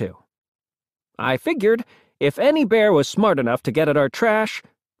told us to. I figured if any bear was smart enough to get at our trash,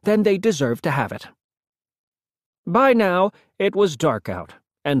 then they deserved to have it. By now, it was dark out,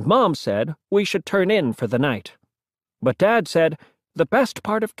 and Mom said we should turn in for the night. But Dad said the best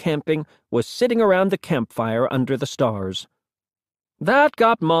part of camping was sitting around the campfire under the stars. That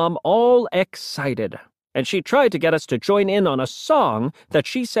got Mom all excited, and she tried to get us to join in on a song that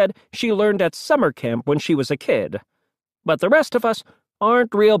she said she learned at summer camp when she was a kid. But the rest of us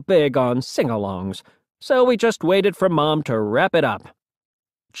aren't real big on sing-alongs, so we just waited for Mom to wrap it up.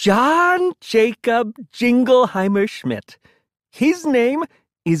 John Jacob Jingleheimer Schmidt. His name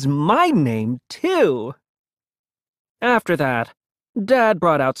is my name, too. After that, Dad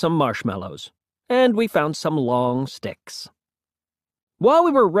brought out some marshmallows, and we found some long sticks. While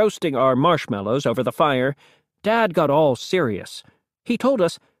we were roasting our marshmallows over the fire, Dad got all serious. He told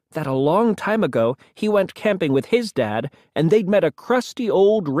us that a long time ago he went camping with his dad, and they'd met a crusty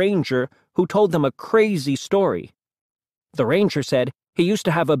old ranger who told them a crazy story. The ranger said he used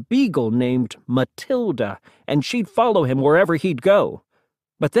to have a beagle named Matilda, and she'd follow him wherever he'd go.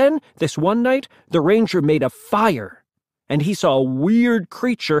 But then, this one night, the ranger made a fire, and he saw a weird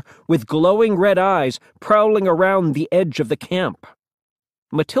creature with glowing red eyes prowling around the edge of the camp.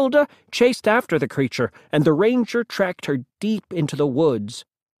 Matilda chased after the creature, and the ranger tracked her deep into the woods,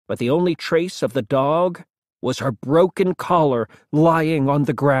 but the only trace of the dog was her broken collar lying on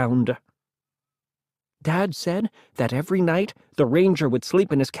the ground. Dad said that every night the ranger would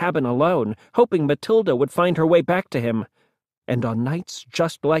sleep in his cabin alone, hoping Matilda would find her way back to him. And on nights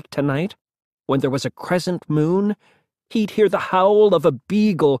just like tonight, when there was a crescent moon, he'd hear the howl of a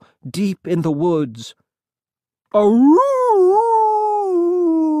beagle deep in the woods. Aroo!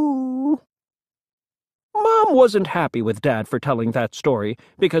 Mom wasn't happy with Dad for telling that story,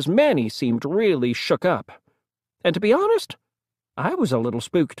 because Manny seemed really shook up. And to be honest, I was a little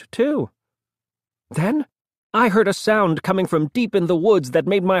spooked, too. Then, I heard a sound coming from deep in the woods that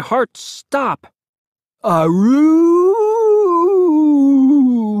made my heart stop. Aroo!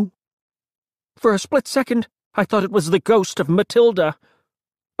 For a split second, I thought it was the ghost of Matilda.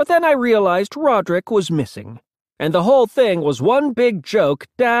 But then I realized Roderick was missing, and the whole thing was one big joke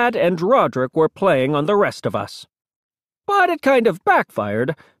Dad and Roderick were playing on the rest of us. But it kind of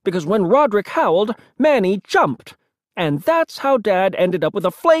backfired, because when Roderick howled, Manny jumped. And that's how Dad ended up with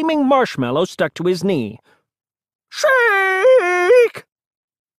a flaming marshmallow stuck to his knee. Shake!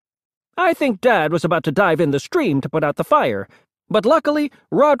 I think Dad was about to dive in the stream to put out the fire, but luckily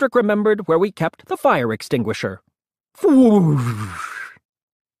Roderick remembered where we kept the fire extinguisher.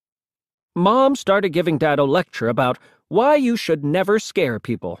 Mom started giving Dad a lecture about why you should never scare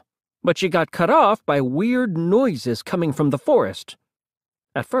people, but she got cut off by weird noises coming from the forest.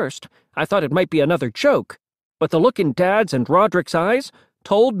 At first, I thought it might be another joke, but the look in Dad's and Roderick's eyes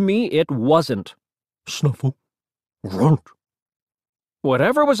told me it wasn't. Snuffle. Grunt.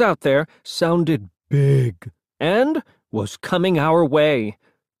 Whatever was out there sounded big and was coming our way,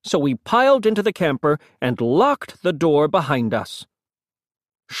 so we piled into the camper and locked the door behind us.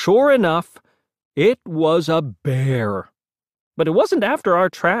 Sure enough, it was a bear. But it wasn't after our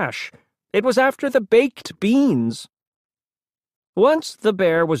trash. It was after the baked beans. Once the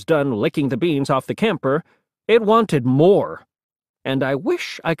bear was done licking the beans off the camper, it wanted more, and I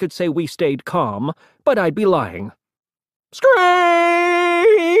wish I could say we stayed calm, but I'd be lying.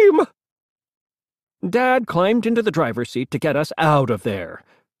 Scream! Dad climbed into the driver's seat to get us out of there,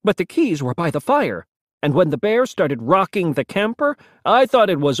 but the keys were by the fire, and when the bear started rocking the camper, I thought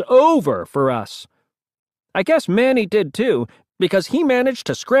it was over for us. I guess Manny did too, because he managed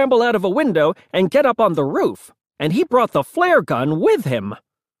to scramble out of a window and get up on the roof, and he brought the flare gun with him.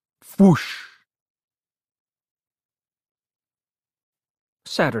 Whoosh!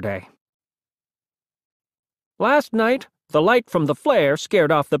 Saturday. Last night, The light from the flare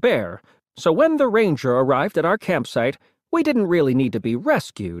scared off the bear, so when the ranger arrived at our campsite, we didn't really need to be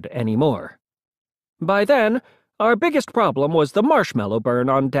rescued anymore. By then, our biggest problem was the marshmallow burn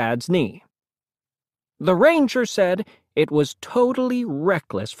on Dad's knee. The ranger said it was totally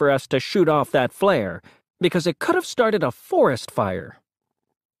reckless for us to shoot off that flare, because it could have started a forest fire.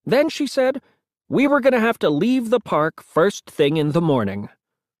 Then she said we were going to have to leave the park first thing in the morning.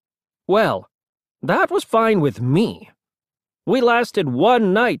 Well, that was fine with me. We lasted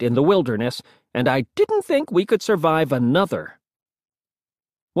one night in the wilderness, and I didn't think we could survive another.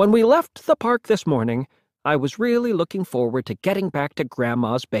 When we left the park this morning, I was really looking forward to getting back to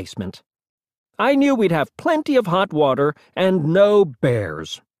Grandma's basement. I knew we'd have plenty of hot water and no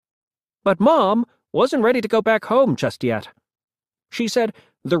bears. But Mom wasn't ready to go back home just yet. She said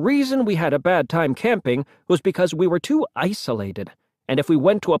the reason we had a bad time camping was because we were too isolated, and if we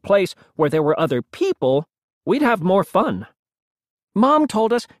went to a place where there were other people, we'd have more fun. Mom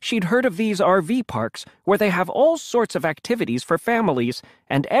told us she'd heard of these RV parks where they have all sorts of activities for families,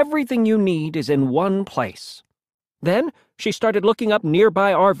 and everything you need is in one place. Then she started looking up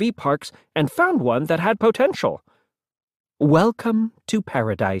nearby RV parks and found one that had potential. Welcome to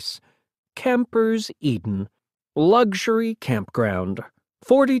Paradise, Campers Eden, luxury campground,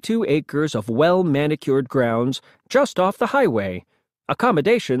 42 acres of well-manicured grounds just off the highway,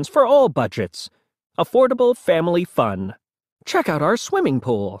 accommodations for all budgets, affordable family fun. Check out our swimming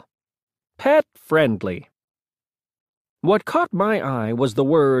pool. Pet-friendly. What caught my eye was the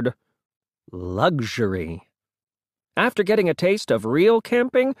word luxury. After getting a taste of real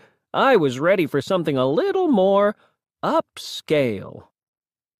camping, I was ready for something a little more upscale.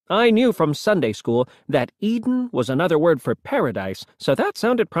 I knew from Sunday school that Eden was another word for paradise, so that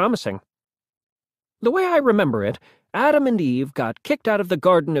sounded promising. The way I remember it, Adam and Eve got kicked out of the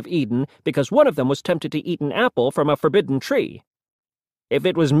Garden of Eden because one of them was tempted to eat an apple from a forbidden tree. If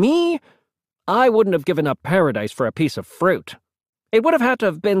it was me, I wouldn't have given up paradise for a piece of fruit. It would have had to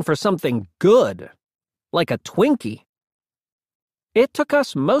have been for something good, like a Twinkie. It took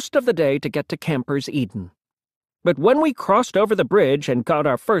us most of the day to get to Campers Eden. But when we crossed over the bridge and got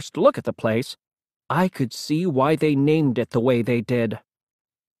our first look at the place, I could see why they named it the way they did.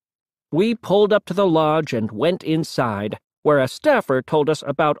 We pulled up to the lodge and went inside, where a staffer told us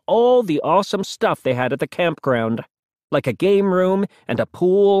about all the awesome stuff they had at the campground, like a game room and a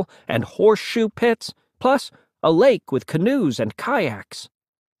pool and horseshoe pits, plus a lake with canoes and kayaks.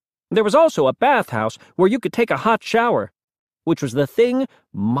 There was also a bathhouse where you could take a hot shower, which was the thing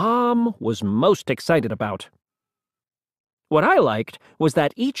Mom was most excited about. What I liked was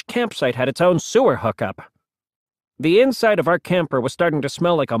that each campsite had its own sewer hookup. The inside of our camper was starting to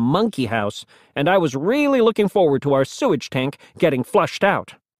smell like a monkey house, and I was really looking forward to our sewage tank getting flushed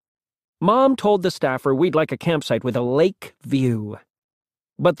out. Mom told the staffer we'd like a campsite with a lake view.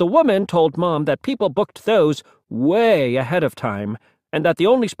 But the woman told Mom that people booked those way ahead of time, and that the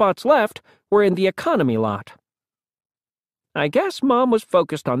only spots left were in the economy lot. I guess Mom was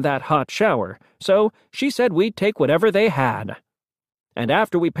focused on that hot shower, so she said we'd take whatever they had. And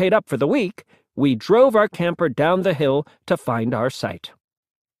after we paid up for the week, we drove our camper down the hill to find our site.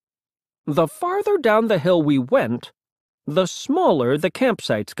 The farther down the hill we went, the smaller the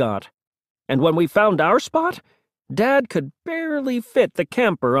campsites got, and when we found our spot, Dad could barely fit the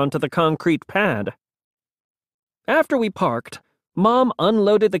camper onto the concrete pad. After we parked, Mom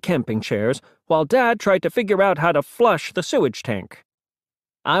unloaded the camping chairs while Dad tried to figure out how to flush the sewage tank.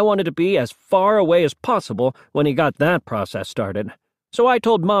 I wanted to be as far away as possible when he got that process started, so I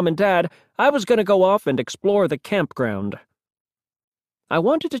told Mom and Dad I was going to go off and explore the campground. I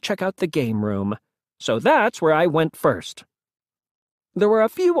wanted to check out the game room, so that's where I went first. There were a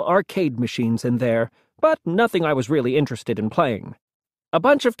few arcade machines in there, but nothing I was really interested in playing. A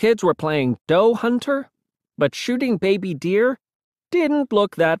bunch of kids were playing Doe Hunter, but shooting baby deer didn't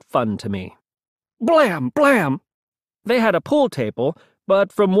look that fun to me. Blam! Blam! They had a pool table,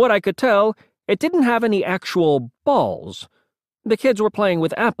 but from what I could tell, it didn't have any actual balls. The kids were playing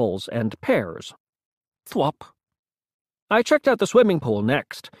with apples and pears. Thwop. I checked out the swimming pool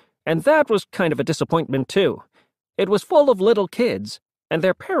next, and that was kind of a disappointment too. It was full of little kids, and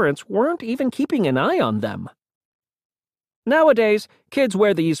their parents weren't even keeping an eye on them. Nowadays, kids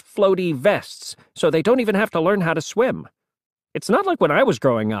wear these floaty vests, so they don't even have to learn how to swim. It's not like when I was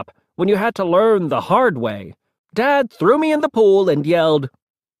growing up, when you had to learn the hard way. Dad threw me in the pool and yelled,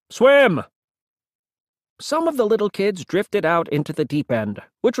 "Swim!" Some of the little kids drifted out into the deep end,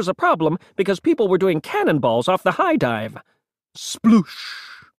 which was a problem because people were doing cannonballs off the high dive.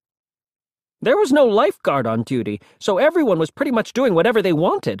 Sploosh! There was no lifeguard on duty, so everyone was pretty much doing whatever they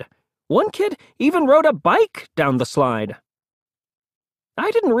wanted. One kid even rode a bike down the slide. I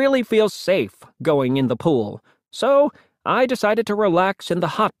didn't really feel safe going in the pool, so I decided to relax in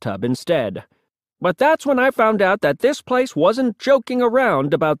the hot tub instead. But that's when I found out that this place wasn't joking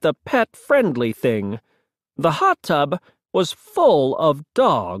around about the pet-friendly thing. The hot tub was full of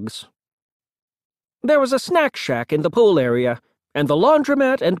dogs. There was a snack shack in the pool area, and the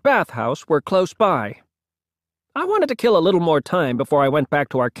laundromat and bathhouse were close by. I wanted to kill a little more time before I went back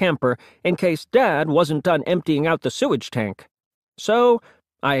to our camper in case Dad wasn't done emptying out the sewage tank. So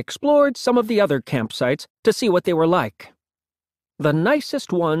I explored some of the other campsites to see what they were like. The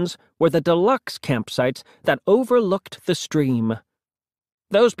nicest ones were the deluxe campsites that overlooked the stream.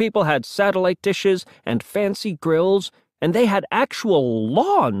 Those people had satellite dishes and fancy grills, and they had actual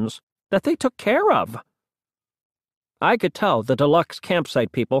lawns that they took care of. I could tell the deluxe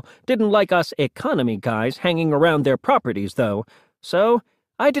campsite people didn't like us economy guys hanging around their properties, though, so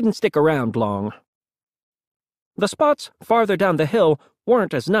I didn't stick around long. The spots farther down the hill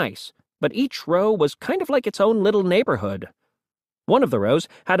weren't as nice, but each row was kind of like its own little neighborhood. One of the rows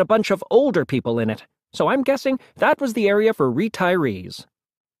had a bunch of older people in it, so I'm guessing that was the area for retirees.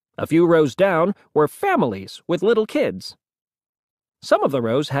 A few rows down were families with little kids. Some of the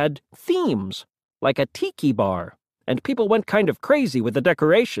rows had themes, like a tiki bar, and people went kind of crazy with the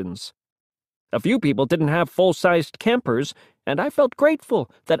decorations. A few people didn't have full-sized campers, and I felt grateful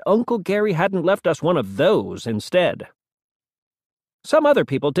that Uncle Gary hadn't left us one of those instead. Some other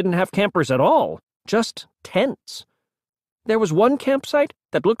people didn't have campers at all, just tents. There was one campsite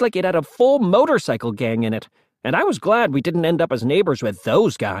that looked like it had a full motorcycle gang in it, and I was glad we didn't end up as neighbors with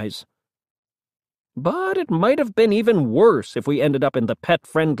those guys. But it might have been even worse if we ended up in the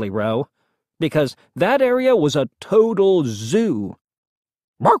pet-friendly row, because that area was a total zoo.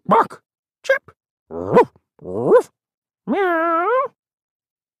 Bark, bark! Chip! Roof, roof! Meow!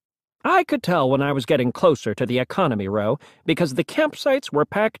 I could tell when I was getting closer to the economy row because the campsites were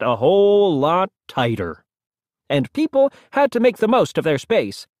packed a whole lot tighter. And people had to make the most of their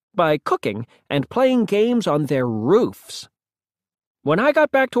space by cooking and playing games on their roofs. When I got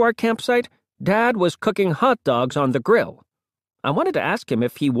back to our campsite, Dad was cooking hot dogs on the grill. I wanted to ask him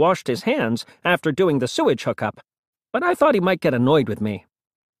if he washed his hands after doing the sewage hookup, but I thought he might get annoyed with me.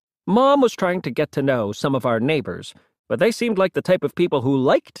 Mom was trying to get to know some of our neighbors, but they seemed like the type of people who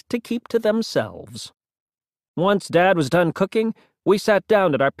liked to keep to themselves. Once Dad was done cooking, we sat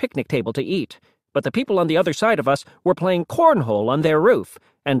down at our picnic table to eat, but the people on the other side of us were playing cornhole on their roof,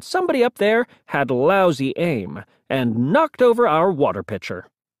 and somebody up there had lousy aim and knocked over our water pitcher.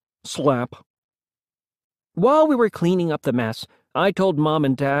 Slap. While we were cleaning up the mess, I told Mom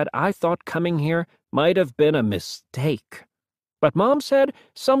and Dad I thought coming here might have been a mistake. But Mom said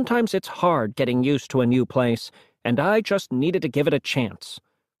sometimes it's hard getting used to a new place, and I just needed to give it a chance.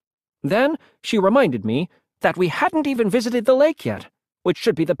 Then she reminded me that we hadn't even visited the lake yet, which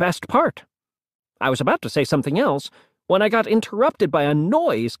should be the best part. I was about to say something else when I got interrupted by a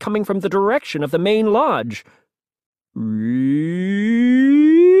noise coming from the direction of the main lodge.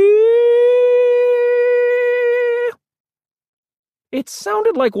 It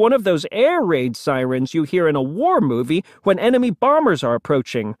sounded like one of those air raid sirens you hear in a war movie when enemy bombers are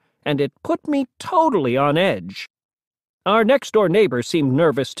approaching, and it put me totally on edge. Our next-door neighbors seemed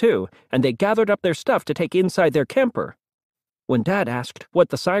nervous too, and they gathered up their stuff to take inside their camper. When Dad asked what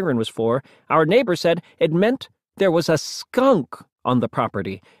the siren was for, our neighbor said it meant there was a skunk on the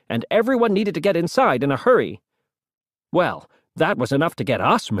property, and everyone needed to get inside in a hurry. Well, that was enough to get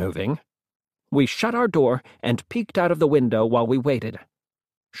us moving. We shut our door and peeked out of the window while we waited.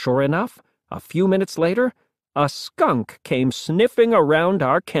 Sure enough, a few minutes later, a skunk came sniffing around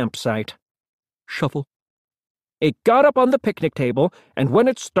our campsite. Shuffle. It got up on the picnic table, and when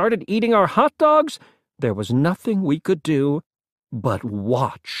it started eating our hot dogs, there was nothing we could do but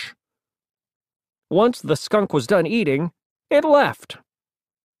watch. Once the skunk was done eating, it left.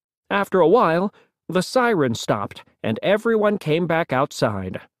 After a while, the siren stopped, and everyone came back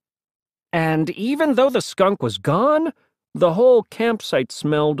outside. And even though the skunk was gone, the whole campsite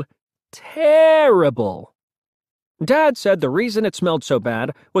smelled terrible. Dad said the reason it smelled so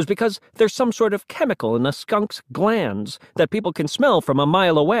bad was because there's some sort of chemical in a skunk's glands that people can smell from a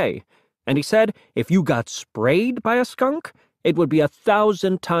mile away, and he said if you got sprayed by a skunk, it would be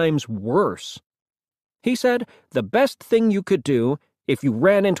 1,000 times worse. He said the best thing you could do if you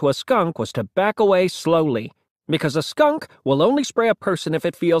ran into a skunk was to back away slowly, because a skunk will only spray a person if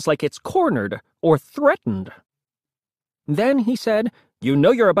it feels like it's cornered or threatened. Then he said, you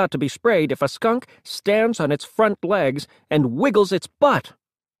know you're about to be sprayed if a skunk stands on its front legs and wiggles its butt.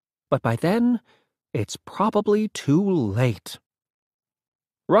 But by then, it's probably too late.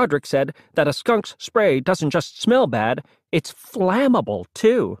 Roderick said that a skunk's spray doesn't just smell bad, it's flammable,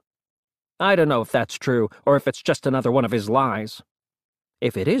 too. I don't know if that's true, or if it's just another one of his lies.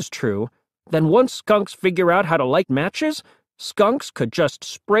 If it is true, then once skunks figure out how to light matches, skunks could just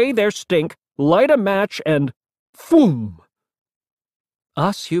spray their stink, light a match, and phoom!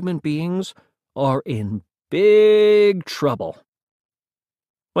 Us human beings are in big trouble.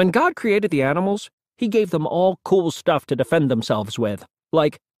 When God created the animals, he gave them all cool stuff to defend themselves with,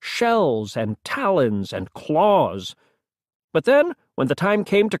 like shells and talons and claws. But then, when the time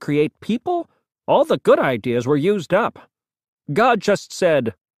came to create people, all the good ideas were used up. God just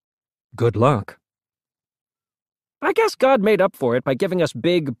said, "Good luck." I guess God made up for it by giving us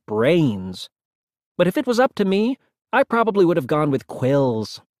big brains. But if it was up to me, I probably would have gone with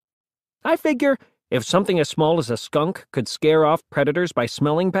quills. I figure if something as small as a skunk could scare off predators by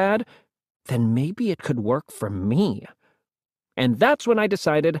smelling bad, then maybe it could work for me. And that's when I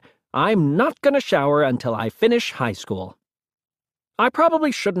decided I'm not going to shower until I finish high school. I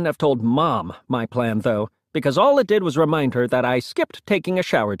probably shouldn't have told Mom my plan, though, because all it did was remind her that I skipped taking a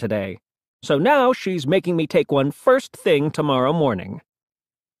shower today. So now she's making me take one first thing tomorrow morning.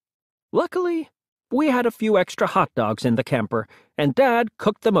 Luckily, we had a few extra hot dogs in the camper, and Dad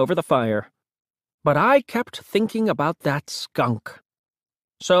cooked them over the fire. But I kept thinking about that skunk.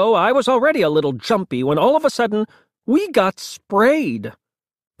 So I was already a little jumpy when all of a sudden we got sprayed.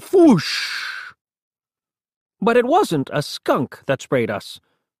 Whoosh! But it wasn't a skunk that sprayed us.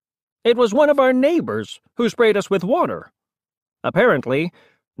 It was one of our neighbors who sprayed us with water. Apparently,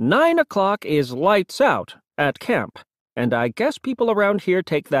 9 o'clock is lights out at camp, and I guess people around here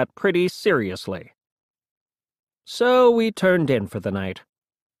take that pretty seriously. So we turned in for the night.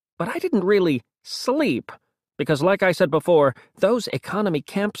 But I didn't really sleep, because like I said before, those economy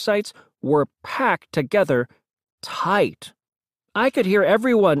campsites were packed together tight. I could hear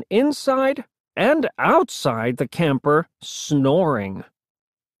everyone inside and outside the camper snoring.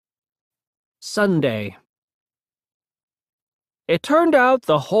 Sunday. It turned out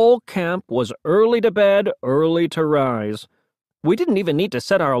the whole camp was early to bed, early to rise. We didn't even need to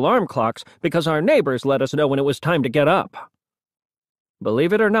set our alarm clocks because our neighbors let us know when it was time to get up.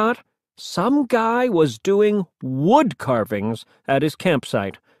 Believe it or not, some guy was doing wood carvings at his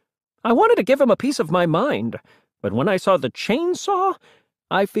campsite. I wanted to give him a piece of my mind, but when I saw the chainsaw,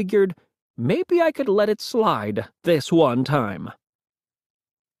 I figured maybe I could let it slide this one time.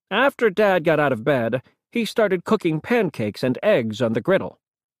 After Dad got out of bed, he started cooking pancakes and eggs on the griddle.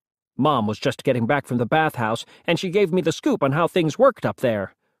 Mom was just getting back from the bathhouse, and she gave me the scoop on how things worked up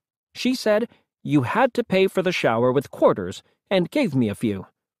there. She said you had to pay for the shower with quarters, and gave me a few.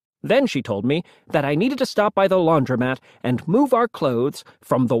 Then she told me that I needed to stop by the laundromat and move our clothes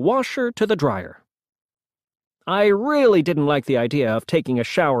from the washer to the dryer. I really didn't like the idea of taking a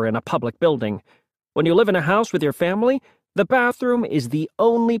shower in a public building. When you live in a house with your family, the bathroom is the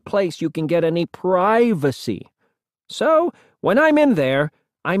only place you can get any privacy. So, when I'm in there,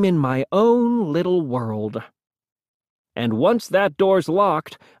 I'm in my own little world. And once that door's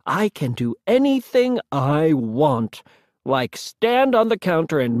locked, I can do anything I want, like stand on the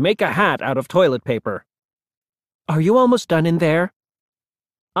counter and make a hat out of toilet paper. Are you almost done in there?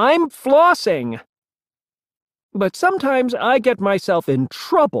 I'm flossing! But sometimes I get myself in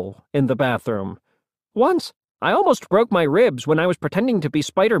trouble in the bathroom. Once, I almost broke my ribs when I was pretending to be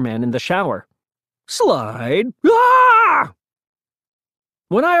Spider-Man in the shower. Slide! Ah!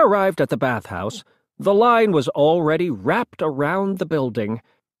 When I arrived at the bathhouse, the line was already wrapped around the building,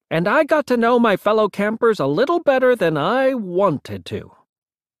 and I got to know my fellow campers a little better than I wanted to.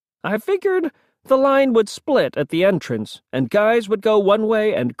 I figured the line would split at the entrance, and guys would go one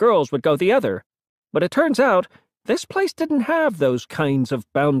way and girls would go the other. But it turns out this place didn't have those kinds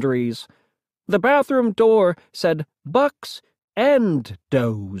of boundaries. The bathroom door said bucks and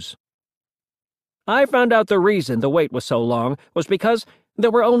does. I found out the reason the wait was so long was because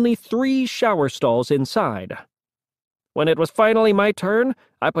there were only 3 shower stalls inside. When it was finally my turn,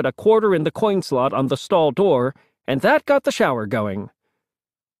 I put a quarter in the coin slot on the stall door, and that got the shower going.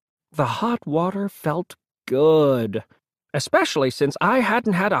 The hot water felt good, especially since I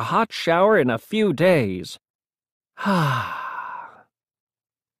hadn't had a hot shower in a few days.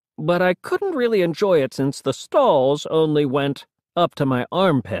 But I couldn't really enjoy it since the stalls only went up to my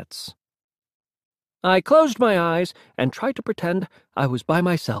armpits. I closed my eyes and tried to pretend I was by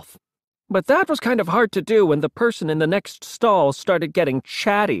myself. But that was kind of hard to do when the person in the next stall started getting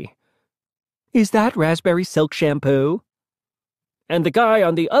chatty. Is that raspberry silk shampoo? And the guy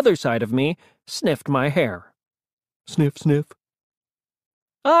on the other side of me sniffed my hair. Sniff, sniff.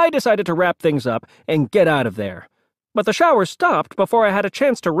 I decided to wrap things up and get out of there. But the shower stopped before I had a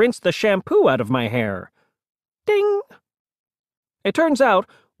chance to rinse the shampoo out of my hair. Ding! It turns out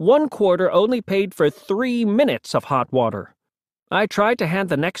 1/4 only paid for 3 minutes of hot water. I tried to hand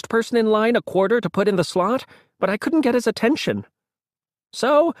the next person in line a quarter to put in the slot, but I couldn't get his attention.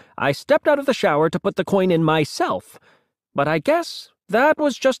 So I stepped out of the shower to put the coin in myself. But I guess that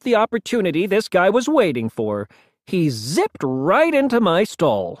was just the opportunity this guy was waiting for. He zipped right into my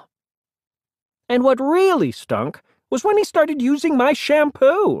stall. And what really stunk was when he started using my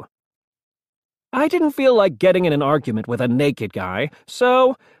shampoo. I didn't feel like getting in an argument with a naked guy,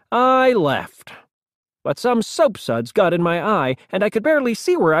 so I left. But some soap suds got in my eye, and I could barely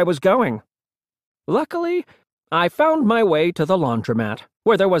see where I was going. Luckily, I found my way to the laundromat,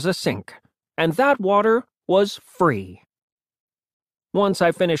 where there was a sink, and that water was free. Once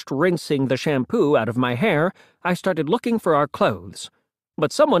I finished rinsing the shampoo out of my hair, I started looking for our clothes.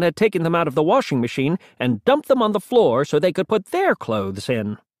 But someone had taken them out of the washing machine and dumped them on the floor so they could put their clothes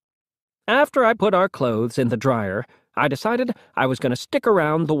in. After I put our clothes in the dryer, I decided I was going to stick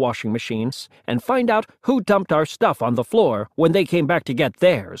around the washing machines and find out who dumped our stuff on the floor when they came back to get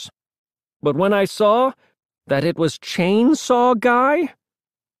theirs. But when I saw that it was Chainsaw Guy,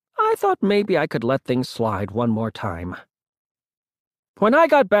 I thought maybe I could let things slide one more time. When I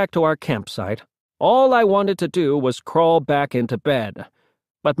got back to our campsite, all I wanted to do was crawl back into bed.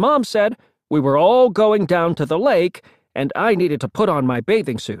 But Mom said we were all going down to the lake, and I needed to put on my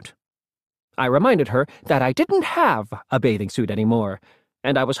bathing suit. I reminded her that I didn't have a bathing suit anymore,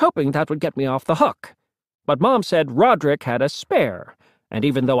 and I was hoping that would get me off the hook. But Mom said Roderick had a spare, and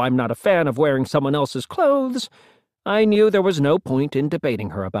even though I'm not a fan of wearing someone else's clothes, I knew there was no point in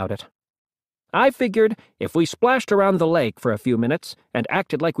debating her about it. I figured if we splashed around the lake for a few minutes and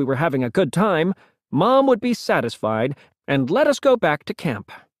acted like we were having a good time, Mom would be satisfied and let us go back to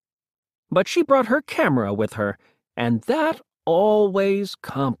camp. But she brought her camera with her, and that always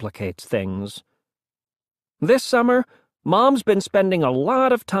complicates things. This summer, Mom's been spending a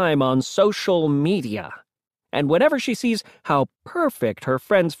lot of time on social media, and whenever she sees how perfect her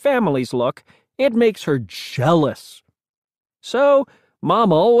friends' families look, it makes her jealous. So,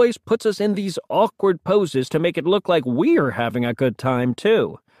 Mom always puts us in these awkward poses to make it look like we're having a good time,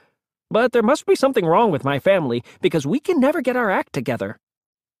 too. But there must be something wrong with my family, because we can never get our act together.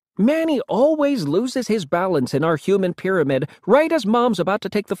 Manny always loses his balance in our human pyramid right as Mom's about to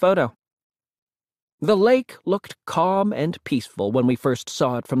take the photo. The lake looked calm and peaceful when we first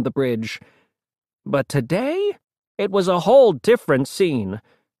saw it from the bridge. But today, it was a whole different scene.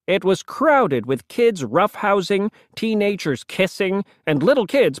 It was crowded with kids roughhousing, teenagers kissing, and little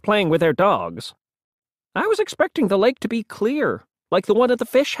kids playing with their dogs. I was expecting the lake to be clear, like the one at the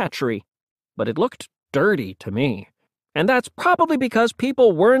fish hatchery, but it looked dirty to me. And that's probably because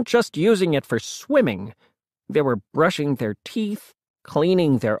people weren't just using it for swimming. They were brushing their teeth,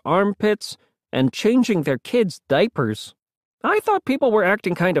 cleaning their armpits, and changing their kids' diapers. I thought people were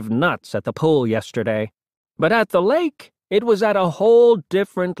acting kind of nuts at the pool yesterday, but at the lake, it was at a whole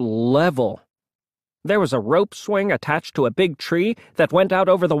different level. There was a rope swing attached to a big tree that went out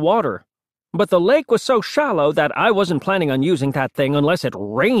over the water, but the lake was so shallow that I wasn't planning on using that thing unless it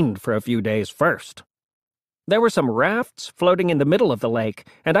rained for a few days first. There were some rafts floating in the middle of the lake,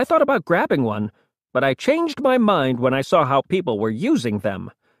 and I thought about grabbing one, but I changed my mind when I saw how people were using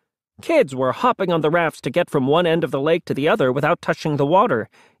them. Kids were hopping on the rafts to get from one end of the lake to the other without touching the water,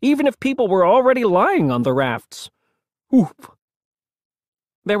 even if people were already lying on the rafts. Oop!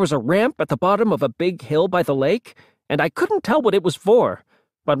 There was a ramp at the bottom of a big hill by the lake, and I couldn't tell what it was for,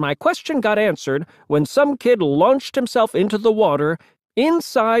 but my question got answered when some kid launched himself into the water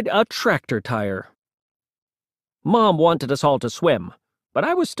inside a tractor tire. Mom wanted us all to swim, but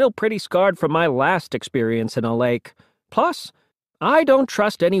I was still pretty scarred from my last experience in a lake. Plus, I don't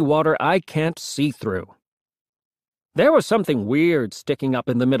trust any water I can't see through. There was something weird sticking up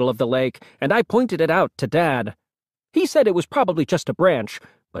in the middle of the lake, and I pointed it out to Dad. He said it was probably just a branch,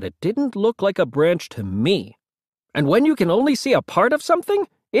 but it didn't look like a branch to me. And when you can only see a part of something,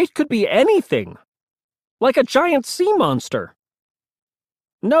 it could be anything. Like a giant sea monster.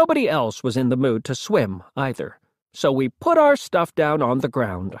 Nobody else was in the mood to swim, either, so we put our stuff down on the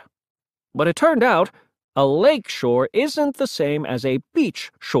ground. But it turned out a lake shore isn't the same as a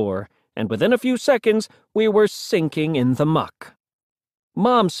beach shore, and within a few seconds, we were sinking in the muck.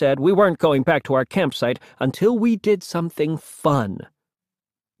 Mom said we weren't going back to our campsite until we did something fun.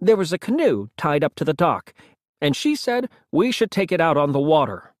 There was a canoe tied up to the dock, and she said we should take it out on the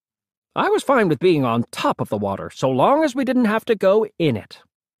water. I was fine with being on top of the water, so long as we didn't have to go in it.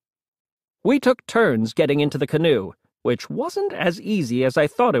 We took turns getting into the canoe, which wasn't as easy as I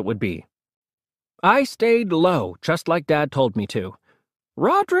thought it would be. I stayed low, just like Dad told me to.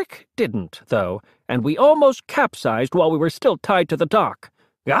 Roderick didn't, though, and we almost capsized while we were still tied to the dock.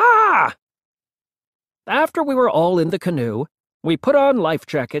 Ah! After we were all in the canoe, we put on life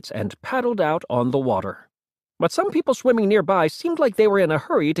jackets and paddled out on the water. But some people swimming nearby seemed like they were in a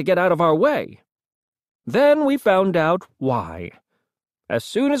hurry to get out of our way. Then we found out why. As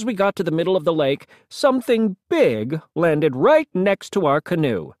soon as we got to the middle of the lake, something big landed right next to our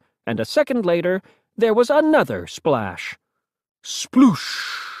canoe, and a second later, there was another splash.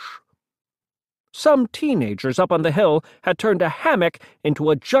 Sploosh! Some teenagers up on the hill had turned a hammock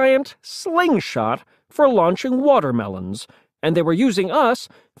into a giant slingshot for launching watermelons, and they were using us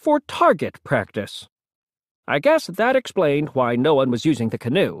for target practice. I guess that explained why no one was using the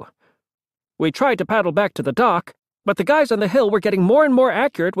canoe. We tried to paddle back to the dock, but the guys on the hill were getting more and more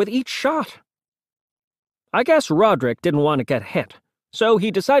accurate with each shot. I guess Roderick didn't want to get hit, so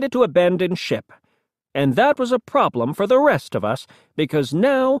he decided to abandon ship. And that was a problem for the rest of us, because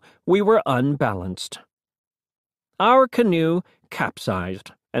now we were unbalanced. Our canoe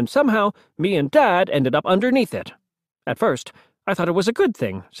capsized, and somehow me and Dad ended up underneath it. At first, I thought it was a good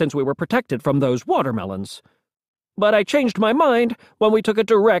thing, since we were protected from those watermelons. But I changed my mind when we took a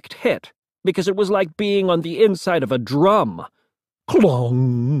direct hit, because it was like being on the inside of a drum.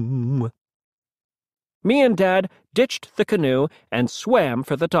 Clong! Me and Dad ditched the canoe and swam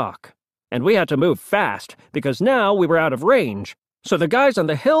for the dock. And we had to move fast, because now we were out of range, so the guys on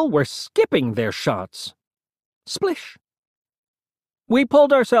the hill were skipping their shots. Splish! We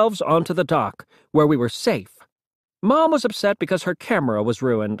pulled ourselves onto the dock, where we were safe. Mom was upset because her camera was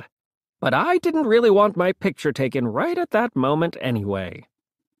ruined, but I didn't really want my picture taken right at that moment anyway.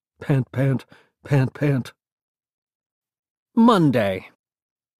 Pant, pant, pant, pant. Monday.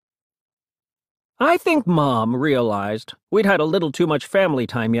 I think Mom realized we'd had a little too much family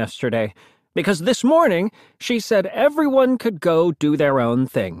time yesterday, because this morning she said everyone could go do their own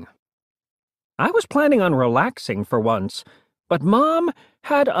thing. I was planning on relaxing for once, but Mom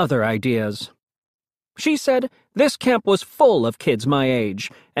had other ideas. She said this camp was full of kids my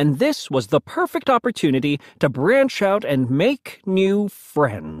age, and this was the perfect opportunity to branch out and make new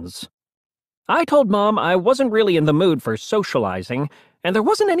friends. I told Mom I wasn't really in the mood for socializing, and there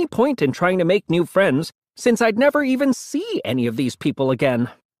wasn't any point in trying to make new friends since I'd never even see any of these people again.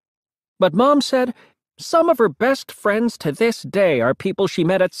 But Mom said some of her best friends to this day are people she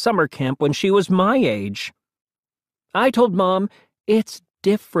met at summer camp when she was my age. I told Mom it's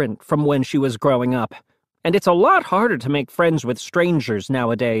different from when she was growing up, and it's a lot harder to make friends with strangers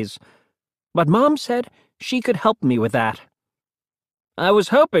nowadays. But Mom said she could help me with that. I was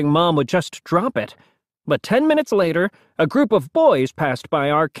hoping Mom would just drop it, but 10 minutes later, a group of boys passed by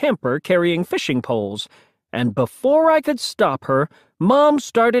our camper carrying fishing poles, and before I could stop her, Mom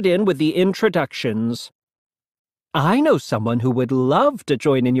started in with the introductions. I know someone who would love to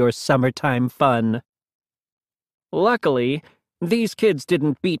join in your summertime fun. Luckily, these kids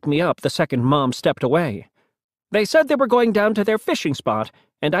didn't beat me up the second Mom stepped away. They said they were going down to their fishing spot,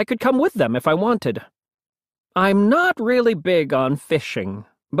 and I could come with them if I wanted. I'm not really big on fishing,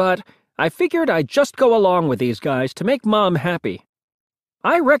 but I figured I'd just go along with these guys to make Mom happy.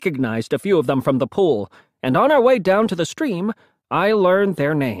 I recognized a few of them from the pool, and on our way down to the stream, I learned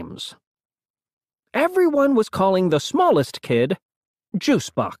their names. Everyone was calling the smallest kid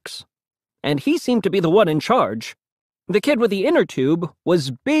Juicebox, and he seemed to be the one in charge. The kid with the inner tube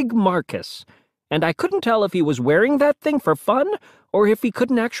was Big Marcus, and I couldn't tell if he was wearing that thing for fun or if he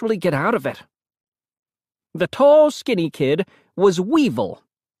couldn't actually get out of it. The tall, skinny kid was Weevil,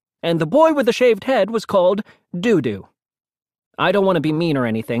 and the boy with the shaved head was called Doo-Doo. I don't want to be mean or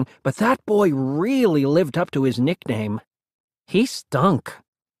anything, but that boy really lived up to his nickname. He stunk.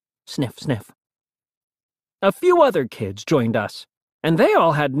 Sniff, sniff. A few other kids joined us, and they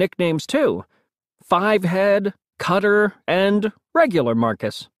all had nicknames too. Fivehead, Cutter, and Regular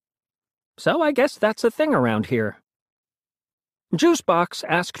Marcus. So I guess that's a thing around here. Juicebox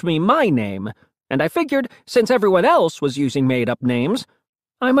asked me my name, and I figured since everyone else was using made-up names,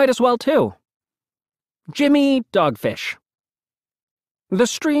 I might as well too. Jimmy Dogfish. The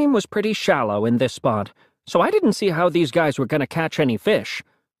stream was pretty shallow in this spot, so I didn't see how these guys were going to catch any fish.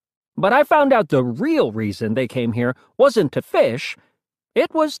 But I found out the real reason they came here wasn't to fish,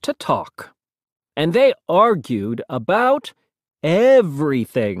 it was to talk. And they argued about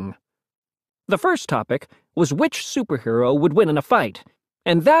everything. The first topic was which superhero would win in a fight,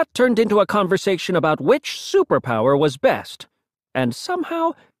 and that turned into a conversation about which superpower was best. And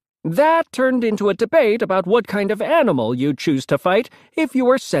somehow, that turned into a debate about what kind of animal you'd choose to fight if you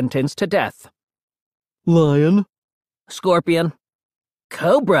were sentenced to death. Lion. Scorpion.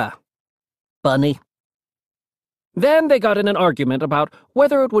 Cobra. Bunny. Then they got in an argument about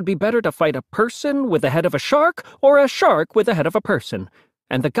whether it would be better to fight a person with the head of a shark or a shark with the head of a person,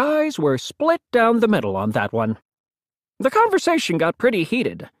 and the guys were split down the middle on that one. The conversation got pretty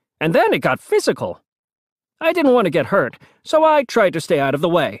heated, and then it got physical. I didn't want to get hurt, so I tried to stay out of the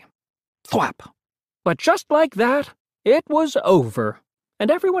way. Thwap! But just like that, it was over,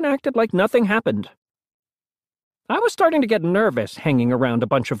 and everyone acted like nothing happened. I was starting to get nervous hanging around a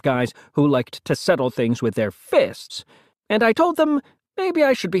bunch of guys who liked to settle things with their fists, and I told them maybe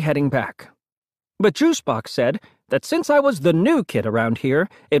I should be heading back. But Juicebox said that since I was the new kid around here,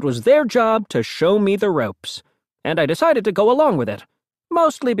 it was their job to show me the ropes, and I decided to go along with it,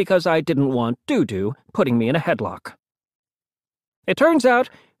 mostly because I didn't want Doo-Doo putting me in a headlock. It turns out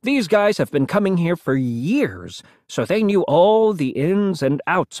these guys have been coming here for years, so they knew all the ins and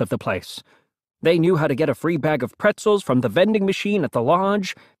outs of the place. They knew how to get a free bag of pretzels from the vending machine at the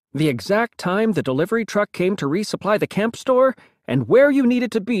lodge, the exact time the delivery truck came to resupply the camp store, and where you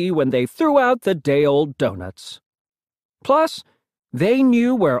needed to be when they threw out the day-old donuts. Plus, they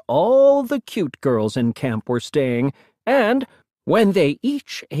knew where all the cute girls in camp were staying, and when they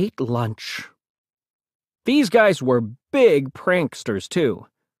each ate lunch. These guys were big pranksters, too.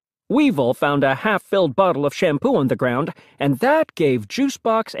 Weevil found a half-filled bottle of shampoo on the ground, and that gave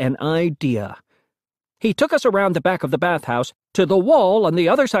Juicebox an idea. He took us around the back of the bathhouse to the wall on the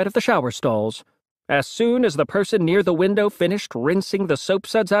other side of the shower stalls. As soon as the person near the window finished rinsing the soap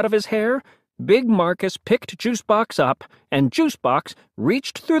suds out of his hair, Big Marcus picked Juicebox up, and Juicebox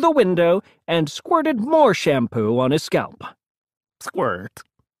reached through the window and squirted more shampoo on his scalp. Squirt.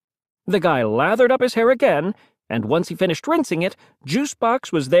 The guy lathered up his hair again, and once he finished rinsing it,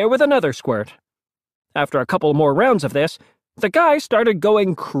 Juicebox was there with another squirt. After a couple more rounds of this, the guy started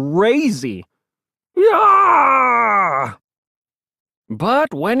going crazy. Yah!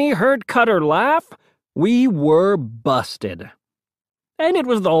 But when he heard Cutter laugh, we were busted. And it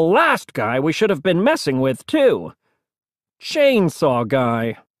was the last guy we should have been messing with, too. Chainsaw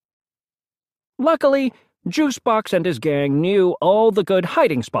Guy. Luckily, Juicebox and his gang knew all the good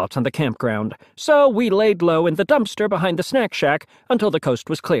hiding spots on the campground, so we laid low in the dumpster behind the snack shack until the coast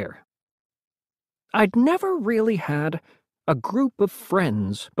was clear. I'd never really had a group of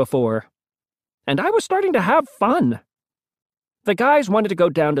friends before, and I was starting to have fun. The guys wanted to go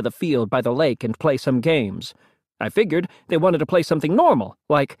down to the field by the lake and play some games. I figured they wanted to play something normal,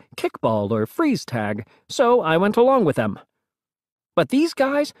 like kickball or freeze tag, so I went along with them. But these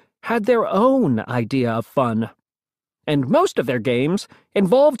guys had their own idea of fun. And most of their games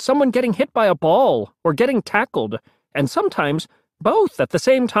involved someone getting hit by a ball or getting tackled, and sometimes both at the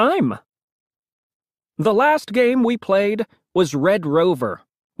same time. The last game we played was Red Rover,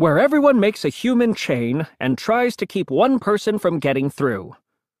 where everyone makes a human chain and tries to keep one person from getting through.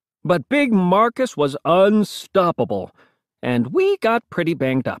 But Big Marcus was unstoppable, and we got pretty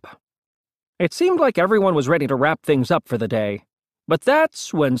banged up. It seemed like everyone was ready to wrap things up for the day. But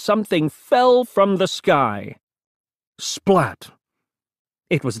that's when something fell from the sky. Splat!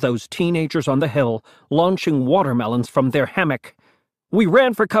 It was those teenagers on the hill, launching watermelons from their hammock. We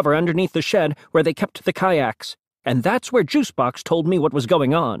ran for cover underneath the shed where they kept the kayaks, and that's where Juicebox told me what was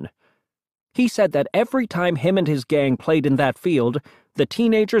going on. He said that every time him and his gang played in that field, the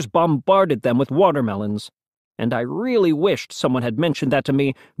teenagers bombarded them with watermelons, and I really wished someone had mentioned that to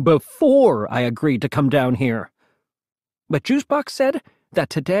me before I agreed to come down here. But Juicebox said that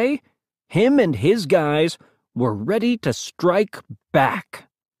today, him and his guys were ready to strike back.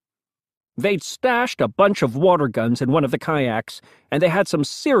 They'd stashed a bunch of water guns in one of the kayaks, and they had some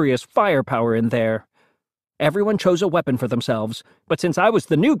serious firepower in there. Everyone chose a weapon for themselves, but since I was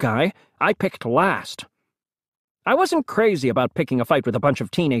the new guy, I picked last. I wasn't crazy about picking a fight with a bunch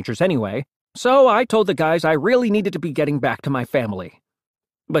of teenagers anyway, so I told the guys I really needed to be getting back to my family.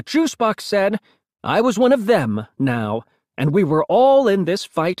 But Juicebox said I was one of them now, and we were all in this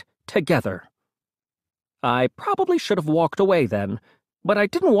fight together. I probably should have walked away then, but I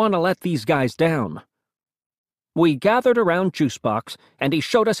didn't want to let these guys down. We gathered around Juicebox, and he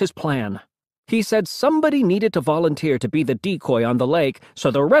showed us his plan. He said somebody needed to volunteer to be the decoy on the lake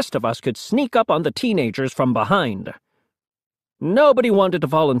so the rest of us could sneak up on the teenagers from behind. Nobody wanted to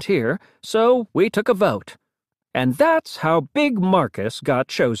volunteer, so we took a vote. And that's how Big Marcus got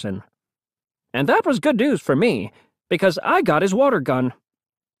chosen. And that was good news for me, because I got his water gun.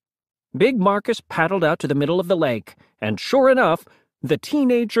 Big Marcus paddled out to the middle of the lake, and sure enough, the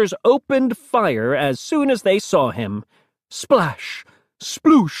teenagers opened fire as soon as they saw him. Splash!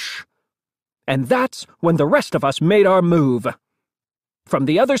 Sploosh! And that's when the rest of us made our move. From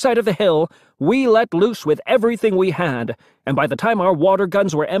the other side of the hill, we let loose with everything we had, and by the time our water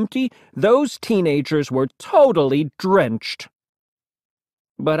guns were empty, those teenagers were totally drenched.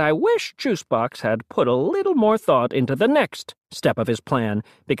 But I wish Juicebox had put a little more thought into the next step of his plan,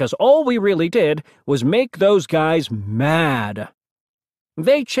 because all we really did was make those guys mad.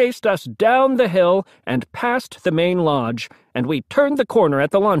 They chased us down the hill and past the main lodge, and we turned the corner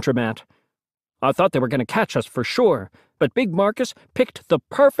at the laundromat. I thought they were going to catch us for sure, but Big Marcus picked the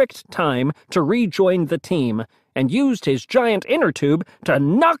perfect time to rejoin the team and used his giant inner tube to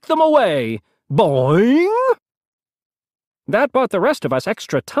knock them away. Boing! That bought the rest of us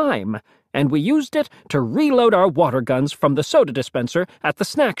extra time, and we used it to reload our water guns from the soda dispenser at the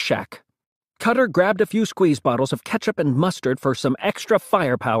snack shack. Cutter grabbed a few squeeze bottles of ketchup and mustard for some extra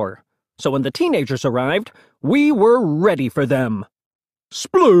firepower, so when the teenagers arrived, we were ready for them.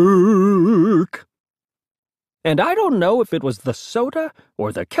 Splurk! And I don't know if it was the soda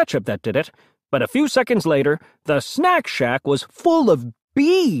or the ketchup that did it, but a few seconds later, the snack shack was full of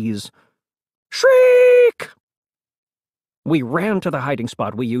bees. Shriek! We ran to the hiding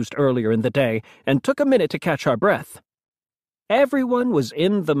spot we used earlier in the day and took a minute to catch our breath. Everyone was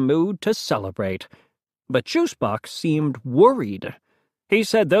in the mood to celebrate, but Juicebox seemed worried. He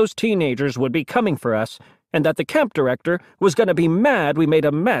said those teenagers would be coming for us, and that the camp director was going to be mad we made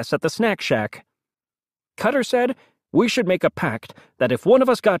a mess at the snack shack. Cutter said we should make a pact that if one of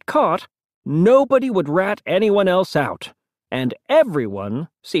us got caught, nobody would rat anyone else out, and everyone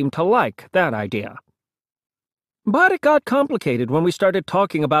seemed to like that idea. But it got complicated when we started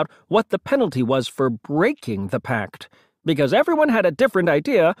talking about what the penalty was for breaking the pact, because everyone had a different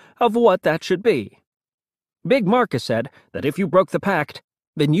idea of what that should be. Big Marcus said that if you broke the pact,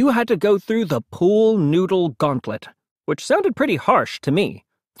 then you had to go through the pool noodle gauntlet, which sounded pretty harsh to me.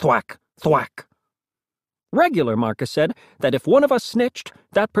 Thwack, thwack. Regular Marcus said that if one of us snitched,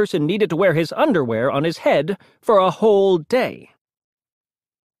 that person needed to wear his underwear on his head for a whole day.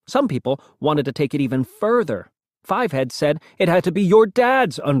 Some people wanted to take it even further. Fivehead said it had to be your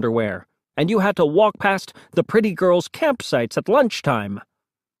dad's underwear, and you had to walk past the pretty girls' campsites at lunchtime.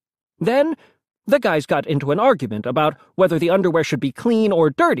 Then, the guys got into an argument about whether the underwear should be clean or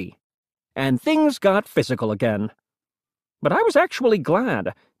dirty, and things got physical again. But I was actually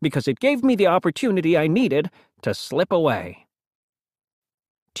glad, because it gave me the opportunity I needed to slip away.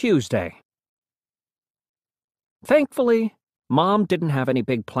 Tuesday. Thankfully, Mom didn't have any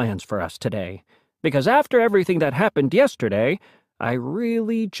big plans for us today, because after everything that happened yesterday, I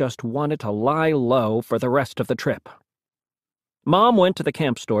really just wanted to lie low for the rest of the trip. Mom went to the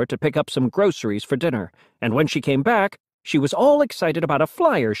camp store to pick up some groceries for dinner, and when she came back, she was all excited about a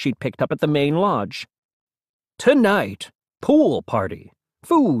flyer she'd picked up at the main lodge. Tonight, pool party.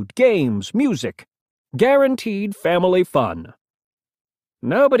 Food, games, music. Guaranteed family fun.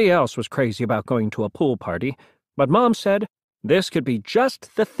 Nobody else was crazy about going to a pool party, but Mom said this could be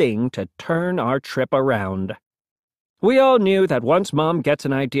just the thing to turn our trip around. We all knew that once Mom gets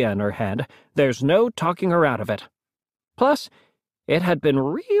an idea in her head, there's no talking her out of it. Plus, it had been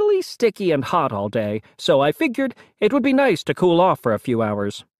really sticky and hot all day, so I figured it would be nice to cool off for a few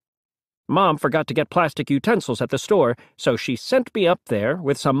hours. Mom forgot to get plastic utensils at the store, so she sent me up there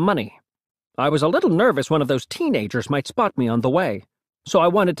with some money. I was a little nervous one of those teenagers might spot me on the way, so I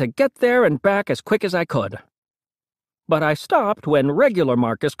wanted to get there and back as quick as I could. But I stopped when Regular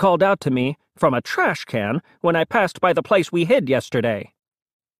Marcus called out to me from a trash can when I passed by the place we hid yesterday.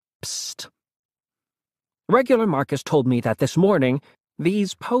 Psst. Regular Marcus told me that this morning,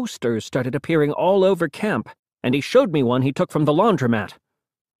 these posters started appearing all over camp, and he showed me one he took from the laundromat.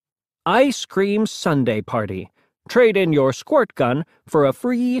 Ice Cream Sundae Party. Trade in your squirt gun for a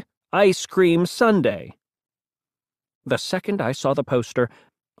free ice cream sundae. The second I saw the poster,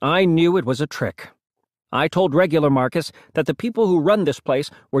 I knew it was a trick. I told Regular Marcus that the people who run this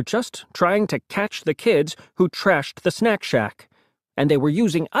place were just trying to catch the kids who trashed the snack shack, and they were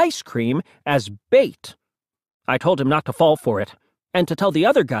using ice cream as bait. I told him not to fall for it, and to tell the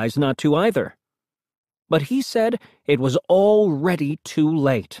other guys not to either. But he said it was already too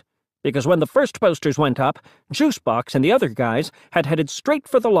late, because when the first posters went up, Juicebox and the other guys had headed straight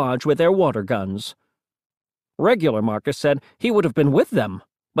for the lodge with their water guns. Regular Marcus said he would have been with them,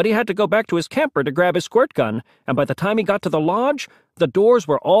 but he had to go back to his camper to grab his squirt gun, and by the time he got to the lodge, the doors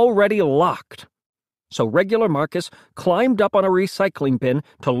were already locked. So Regular Marcus climbed up on a recycling bin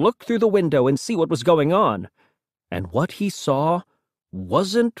to look through the window and see what was going on, and what he saw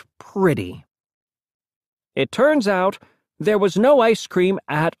wasn't pretty. It turns out there was no ice cream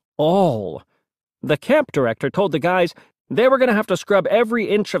at all. The camp director told the guys they were going to have to scrub every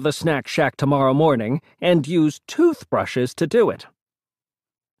inch of the snack shack tomorrow morning and use toothbrushes to do it.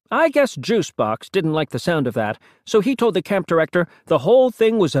 I guess Juicebox didn't like the sound of that, so he told the camp director the whole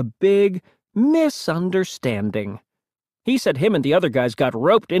thing was a big misunderstanding. He said him and the other guys got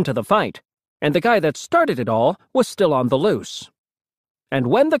roped into the fight, and the guy that started it all was still on the loose. And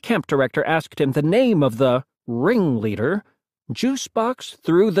when the camp director asked him the name of the ringleader, Juicebox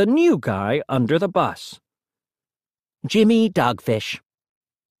threw the new guy under the bus. Jimmy Dogfish.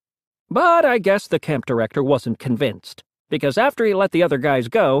 But I guess the camp director wasn't convinced, because after he let the other guys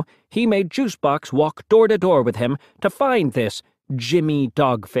go, he made Juicebox walk door to door with him to find this Jimmy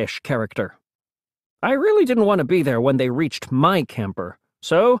Dogfish character. I really didn't want to be there when they reached my camper,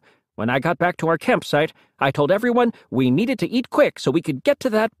 so when I got back to our campsite, I told everyone we needed to eat quick so we could get to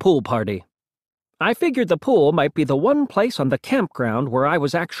that pool party. I figured the pool might be the one place on the campground where I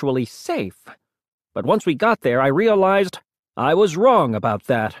was actually safe. But once we got there, I realized I was wrong about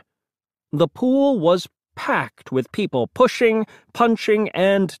that. The pool was packed with people pushing, punching,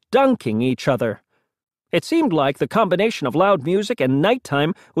 and dunking each other. It seemed like the combination of loud music and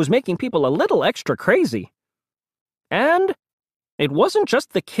nighttime was making people a little extra crazy. And it wasn't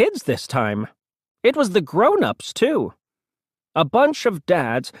just the kids this time. It was the grown-ups, too. A bunch of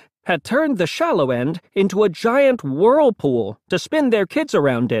dads had turned the shallow end into a giant whirlpool to spin their kids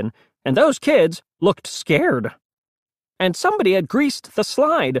around in, and those kids looked scared. And somebody had greased the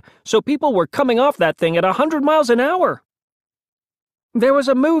slide, so people were coming off that thing at 100 miles an hour. There was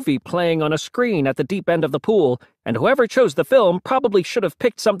a movie playing on a screen at the deep end of the pool, and whoever chose the film probably should have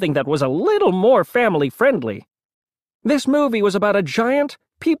picked something that was a little more family-friendly. This movie was about a giant,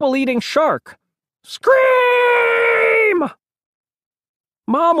 people-eating shark. Scream!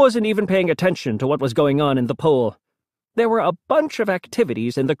 Mom wasn't even paying attention to what was going on in the pool. There were a bunch of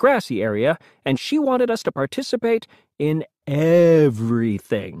activities in the grassy area, and she wanted us to participate in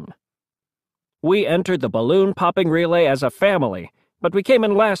everything. We entered the balloon-popping relay as a family, but we came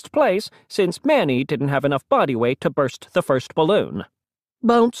in last place since Manny didn't have enough body weight to burst the first balloon.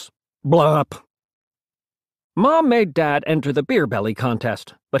 Bounce. Blop. Mom made Dad enter the beer belly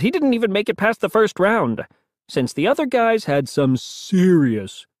contest, but he didn't even make it past the first round, since the other guys had some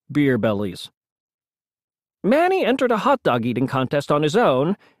serious beer bellies. Manny entered a hot dog eating contest on his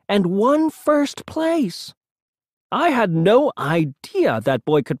own and won first place. I had no idea that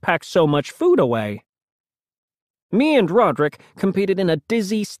boy could pack so much food away. Me and Roderick competed in a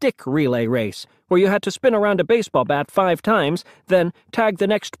dizzy stick relay race, where you had to spin around a baseball bat 5 times, then tag the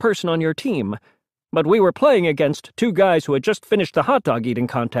next person on your team. But we were playing against 2 guys who had just finished the hot dog eating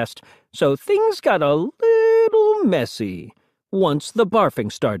contest, so things got a little messy once the barfing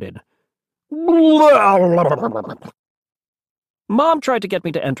started. Mom tried to get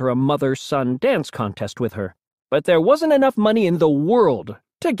me to enter a mother-son dance contest with her, but there wasn't enough money in the world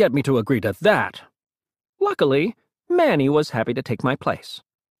to get me to agree to that. Luckily, Manny was happy to take my place.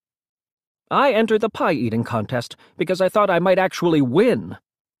 I entered the pie-eating contest because I thought I might actually win,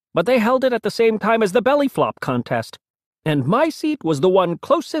 but they held it at the same time as the belly flop contest, and my seat was the one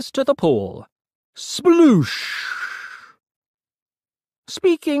closest to the pool. Sploosh!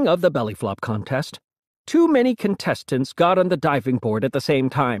 Speaking of the belly flop contest, too many contestants got on the diving board at the same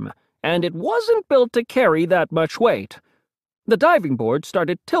time, and it wasn't built to carry that much weight. The diving board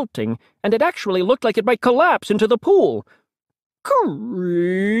started tilting, and it actually looked like it might collapse into the pool.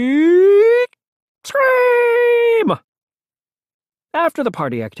 Creak! Scream! After the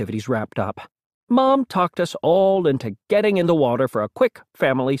party activities wrapped up, Mom talked us all into getting in the water for a quick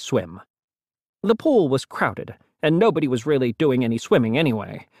family swim. The pool was crowded, and nobody was really doing any swimming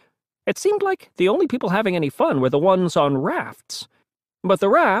anyway. It seemed like the only people having any fun were the ones on rafts. But the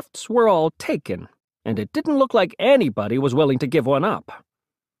rafts were all taken, and it didn't look like anybody was willing to give one up.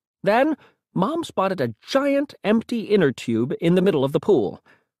 Then, Mom spotted a giant empty inner tube in the middle of the pool.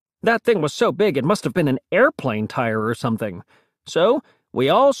 That thing was so big it must have been an airplane tire or something. So, we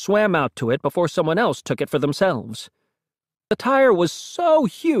all swam out to it before someone else took it for themselves. The tire was so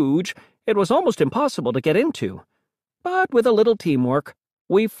huge, it was almost impossible to get into. But with a little teamwork,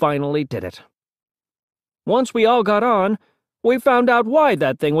 we finally did it. Once we all got on, we found out why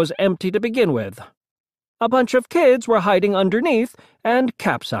that thing was empty to begin with. A bunch of kids were hiding underneath and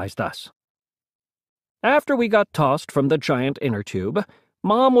capsized us. After we got tossed from the giant inner tube,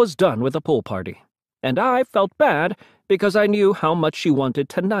 Mom was done with the pool party, and I felt bad because I knew how much she wanted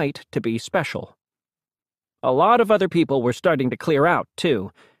tonight to be special. A lot of other people were starting to clear out,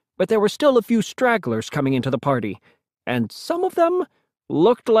 too, but there were still a few stragglers coming into the party, and some of them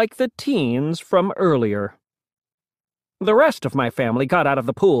looked like the teens from earlier. The rest of my family got out of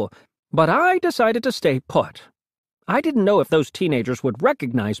the pool, but I decided to stay put. I didn't know if those teenagers would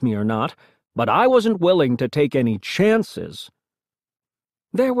recognize me or not, but I wasn't willing to take any chances.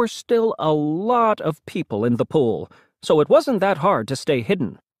 There were still a lot of people in the pool, so it wasn't that hard to stay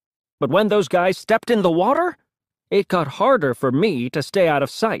hidden. But when those guys stepped in the water, it got harder for me to stay out of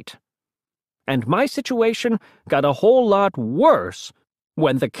sight. And my situation got a whole lot worse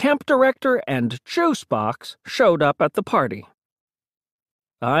when the camp director and juice box showed up at the party.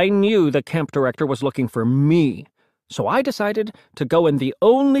 I knew the camp director was looking for me, so I decided to go in the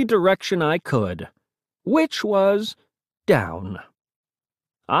only direction I could, which was down.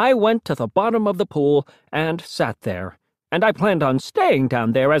 I went to the bottom of the pool and sat there, and I planned on staying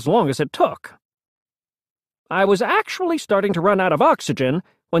down there as long as it took. I was actually starting to run out of oxygen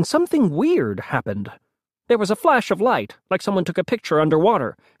when something weird happened. There was a flash of light, like someone took a picture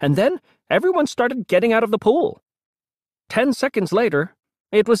underwater, and then everyone started getting out of the pool. 10 seconds later,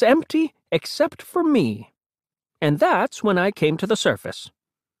 it was empty except for me. And that's when I came to the surface.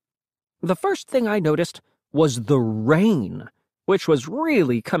 The first thing I noticed was the rain, which was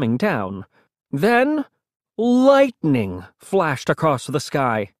really coming down. Then, lightning flashed across the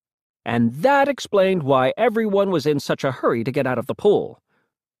sky, and that explained why everyone was in such a hurry to get out of the pool.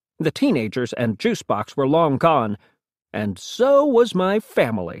 The teenagers and juice box were long gone, and so was my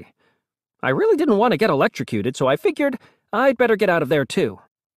family. I really didn't want to get electrocuted, so I figured I'd better get out of there too.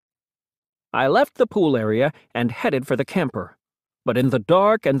 I left the pool area and headed for the camper, but in the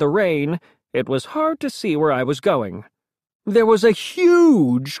dark and the rain, it was hard to see where I was going. There was a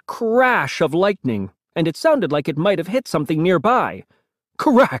huge crash of lightning, and it sounded like it might have hit something nearby.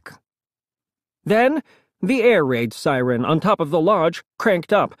 Crack! Then, the air raid siren on top of the lodge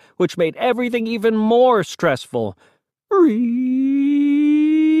cranked up, which made everything even more stressful.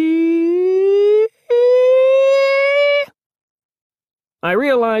 I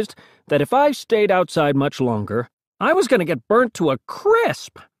realized that if I stayed outside much longer, I was going to get burnt to a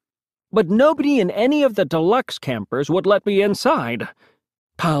crisp. But nobody in any of the deluxe campers would let me inside.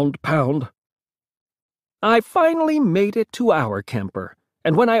 Pound, pound. I finally made it to our camper,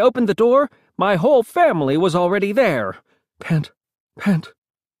 and when I opened the door, my whole family was already there. Pant, pant.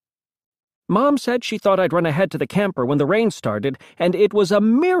 Mom said she thought I'd run ahead to the camper when the rain started, and it was a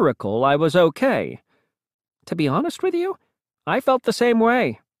miracle I was okay. To be honest with you, I felt the same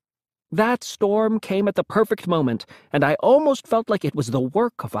way. That storm came at the perfect moment, and I almost felt like it was the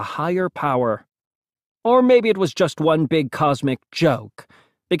work of a higher power. Or maybe it was just one big cosmic joke,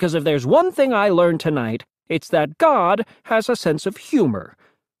 because if there's one thing I learned tonight, it's that God has a sense of humor.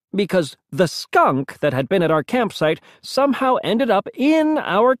 Because the skunk that had been at our campsite somehow ended up in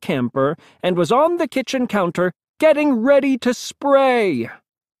our camper and was on the kitchen counter getting ready to spray.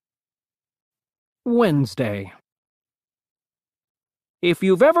 Wednesday. If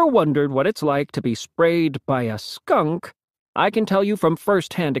you've ever wondered what it's like to be sprayed by a skunk, I can tell you from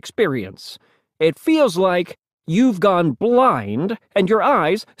first-hand experience. It feels like you've gone blind and your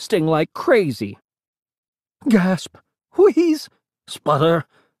eyes sting like crazy. Gasp, wheeze, sputter,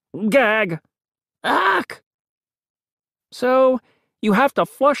 gag, ack. So, you have to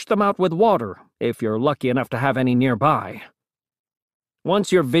flush them out with water, if you're lucky enough to have any nearby.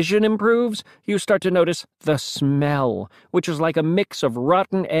 Once your vision improves, you start to notice the smell, which is like a mix of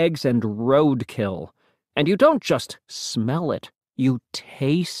rotten eggs and roadkill. And you don't just smell it, you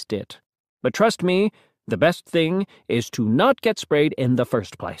taste it. But trust me, the best thing is to not get sprayed in the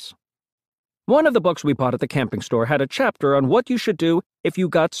first place. One of the books we bought at the camping store had a chapter on what you should do if you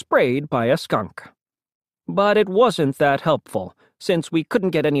got sprayed by a skunk. But it wasn't that helpful, since we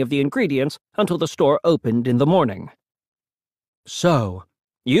couldn't get any of the ingredients until the store opened in the morning. So,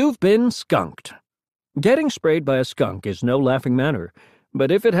 you've been skunked. Getting sprayed by a skunk is no laughing matter,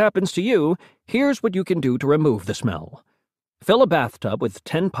 but if it happens to you, here's what you can do to remove the smell. Fill a bathtub with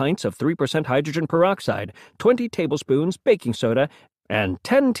 10 pints of 3% hydrogen peroxide, 20 tablespoons baking soda, and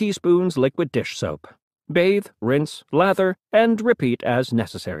 10 teaspoons liquid dish soap. Bathe, rinse, lather, and repeat as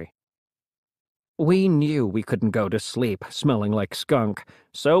necessary. We knew we couldn't go to sleep smelling like skunk,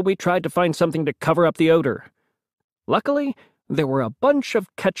 so we tried to find something to cover up the odor. Luckily, there were a bunch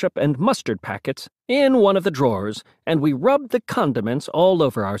of ketchup and mustard packets in one of the drawers, and we rubbed the condiments all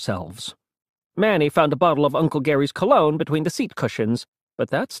over ourselves. Manny found a bottle of Uncle Gary's cologne between the seat cushions,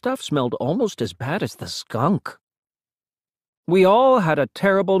 but that stuff smelled almost as bad as the skunk. We all had a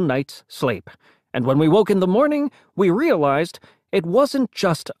terrible night's sleep, and when we woke in the morning, we realized it wasn't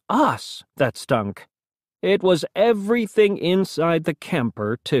just us that stunk. It was everything inside the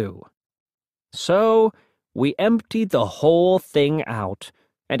camper, too. So, we emptied the whole thing out,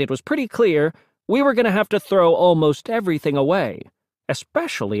 and it was pretty clear we were going to have to throw almost everything away,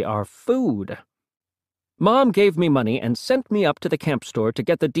 especially our food. Mom gave me money and sent me up to the camp store to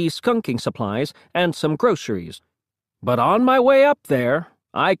get the de-skunking supplies and some groceries. But on my way up there,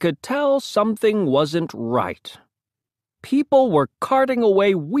 I could tell something wasn't right. People were carting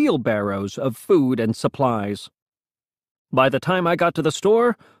away wheelbarrows of food and supplies. By the time I got to the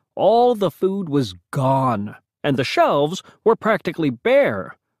store, all the food was gone, and the shelves were practically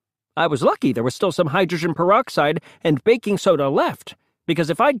bare. I was lucky there was still some hydrogen peroxide and baking soda left, because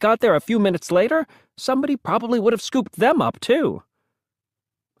if I'd got there a few minutes later, somebody probably would have scooped them up, too.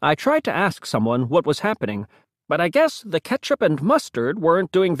 I tried to ask someone what was happening, but I guess the ketchup and mustard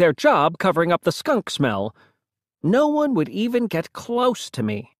weren't doing their job covering up the skunk smell. No one would even get close to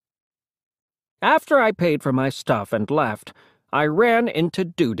me. After I paid for my stuff and left, I ran into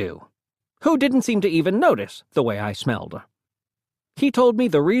Doo-Doo, who didn't seem to even notice the way I smelled. He told me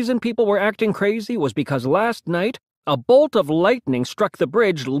the reason people were acting crazy was because last night a bolt of lightning struck the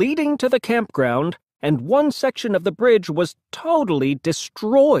bridge leading to the campground, and one section of the bridge was totally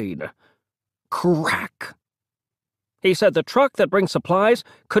destroyed. Crack! He said the truck that brings supplies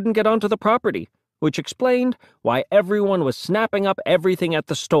couldn't get onto the property, which explained why everyone was snapping up everything at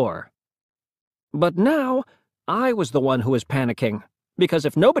the store. But now, I was the one who was panicking, because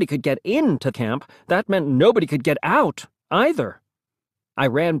if nobody could get into camp, that meant nobody could get out, either. I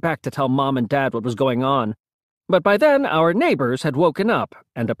ran back to tell Mom and Dad what was going on, but by then our neighbors had woken up,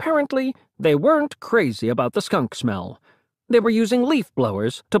 and apparently they weren't crazy about the skunk smell. They were using leaf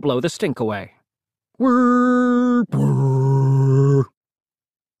blowers to blow the stink away. Whir, whir.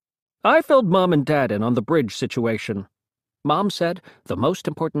 I filled Mom and Dad in on the bridge situation. Mom said the most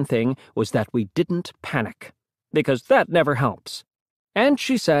important thing was that we didn't panic, because that never helps. And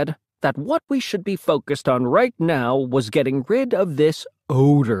she said that what we should be focused on right now was getting rid of this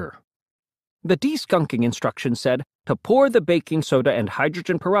odor. The de-skunking instructions said to pour the baking soda and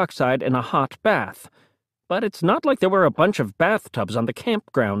hydrogen peroxide in a hot bath, but it's not like there were a bunch of bathtubs on the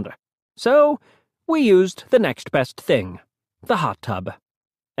campground. So we used the next best thing, the hot tub.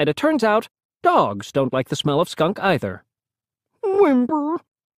 And it turns out dogs don't like the smell of skunk either. Whimper.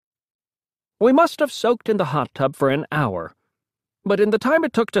 We must have soaked in the hot tub for an hour, but in the time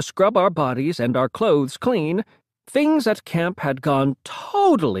it took to scrub our bodies and our clothes clean, things at camp had gone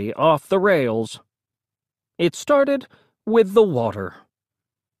totally off the rails. It started with the water.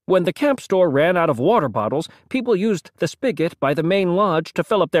 When the camp store ran out of water bottles, people used the spigot by the main lodge to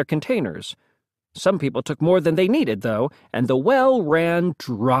fill up their containers. Some people took more than they needed, though, and the well ran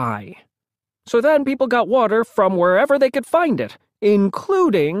dry. So then people got water from wherever they could find it,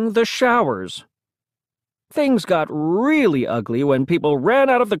 including the showers. Things got really ugly when people ran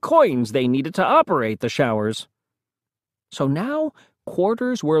out of the coins they needed to operate the showers. So now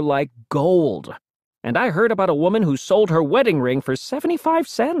quarters were like gold, and I heard about a woman who sold her wedding ring for 75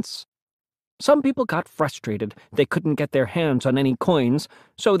 cents. Some people got frustrated they couldn't get their hands on any coins,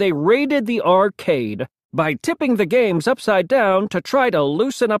 so they raided the arcade by tipping the games upside down to try to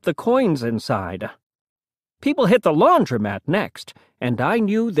loosen up the coins inside. People hit the laundromat next, and I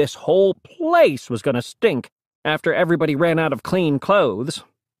knew this whole place was going to stink after everybody ran out of clean clothes.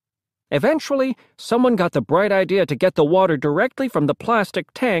 Eventually, someone got the bright idea to get the water directly from the plastic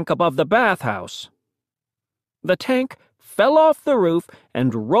tank above the bathhouse. The tank fell off the roof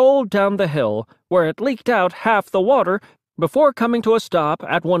and rolled down the hill, where it leaked out half the water before coming to a stop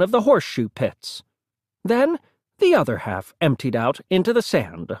at one of the horseshoe pits. Then, the other half emptied out into the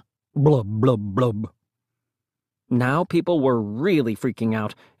sand. Blub, blub, blub. Now people were really freaking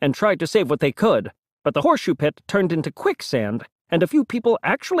out and tried to save what they could, but the horseshoe pit turned into quicksand, and a few people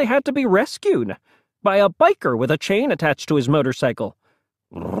actually had to be rescued by a biker with a chain attached to his motorcycle.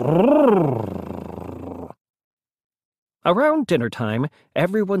 Around dinner time,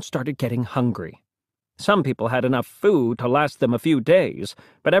 everyone started getting hungry. Some people had enough food to last them a few days,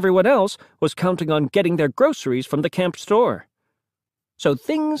 but everyone else was counting on getting their groceries from the camp store. So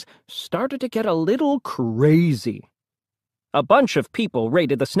things started to get a little crazy. A bunch of people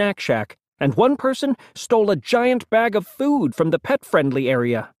raided the snack shack, and one person stole a giant bag of food from the pet-friendly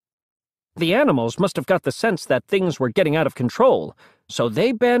area. The animals must have got the sense that things were getting out of control, so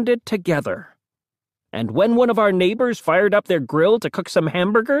they banded together. And when one of our neighbors fired up their grill to cook some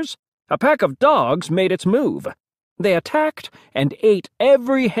hamburgers, a pack of dogs made its move. They attacked and ate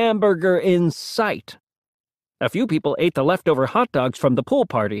every hamburger in sight. A few people ate the leftover hot dogs from the pool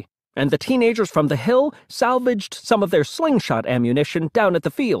party, and the teenagers from the hill salvaged some of their slingshot ammunition down at the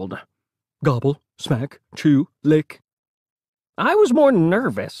field. Gobble, smack, chew, lick. I was more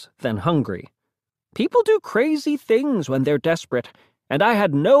nervous than hungry. People do crazy things when they're desperate, and I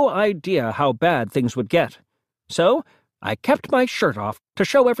had no idea how bad things would get. So I kept my shirt off to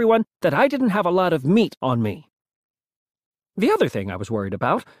show everyone that I didn't have a lot of meat on me. The other thing I was worried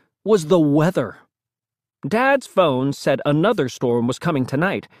about was the weather. Dad's phone said another storm was coming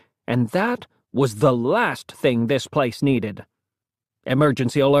tonight, and that was the last thing this place needed.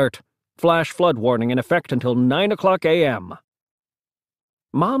 Emergency alert. Flash flood warning in effect until 9:00 a.m.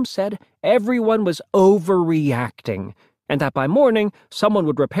 Mom said everyone was overreacting, and that by morning someone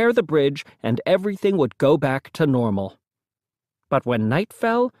would repair the bridge and everything would go back to normal. But when night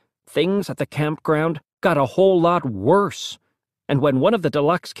fell, things at the campground got a whole lot worse. And when one of the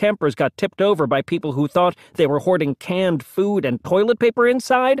deluxe campers got tipped over by people who thought they were hoarding canned food and toilet paper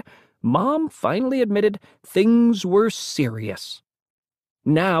inside, Mom finally admitted things were serious.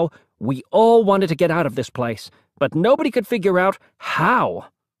 Now, we all wanted to get out of this place, but nobody could figure out how.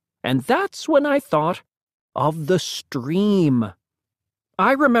 And that's when I thought of the stream.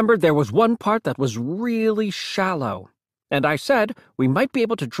 I remembered there was one part that was really shallow, and I said we might be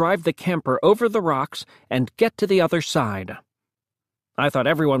able to drive the camper over the rocks and get to the other side. I thought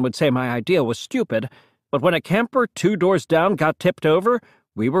everyone would say my idea was stupid, but when a camper 2 doors down got tipped over,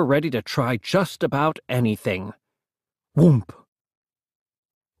 we were ready to try just about anything. Whoomp!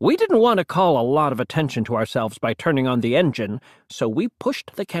 We didn't want to call a lot of attention to ourselves by turning on the engine, so we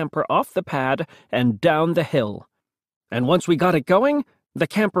pushed the camper off the pad and down the hill. And once we got it going, the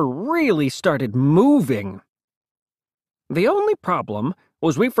camper really started moving. The only problem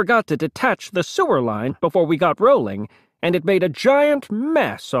was we forgot to detach the sewer line before we got rolling, and it made a giant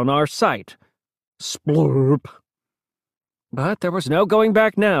mess on our site. Splurp! But there was no going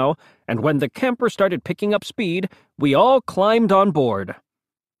back now, and when the camper started picking up speed, we all climbed on board.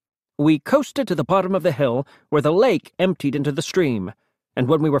 We coasted to the bottom of the hill, where the lake emptied into the stream, and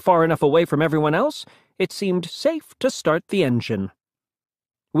when we were far enough away from everyone else, it seemed safe to start the engine.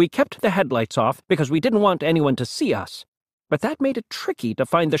 We kept the headlights off because we didn't want anyone to see us, but that made it tricky to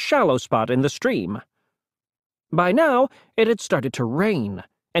find the shallow spot in the stream. By now, it had started to rain,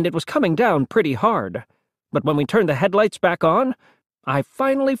 and it was coming down pretty hard, but when we turned the headlights back on, I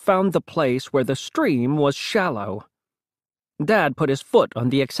finally found the place where the stream was shallow. Dad put his foot on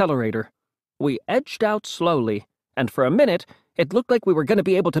the accelerator. We edged out slowly, and for a minute, it looked like we were going to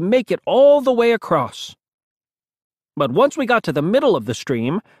be able to make it all the way across. But once we got to the middle of the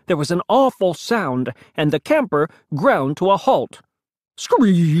stream, there was an awful sound, and the camper ground to a halt.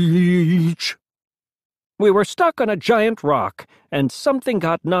 Screech! We were stuck on a giant rock, and something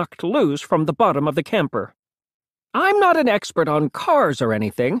got knocked loose from the bottom of the camper. I'm not an expert on cars or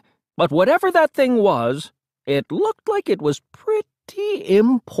anything, but whatever that thing was, it looked like it was pretty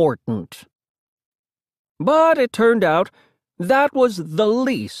important. But it turned out that was the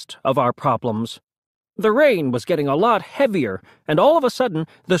least of our problems. The rain was getting a lot heavier, and all of a sudden,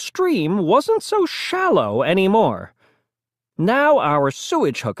 the stream wasn't so shallow anymore. Now our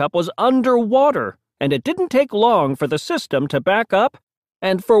sewage hookup was underwater, and it didn't take long for the system to back up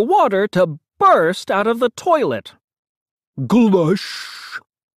and for water to burst out of the toilet. Glush!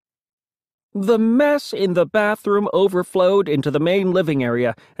 The mess in the bathroom overflowed into the main living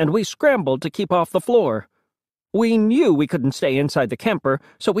area, and we scrambled to keep off the floor. We knew we couldn't stay inside the camper,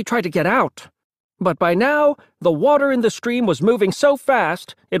 so we tried to get out. But by now, the water in the stream was moving so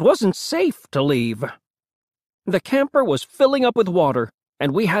fast, it wasn't safe to leave. The camper was filling up with water,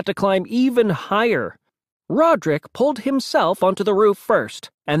 and we had to climb even higher. Roderick pulled himself onto the roof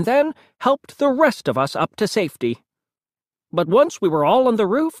first, and then helped the rest of us up to safety. But once we were all on the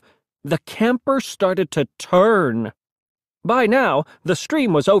roof, the camper started to turn. By now, the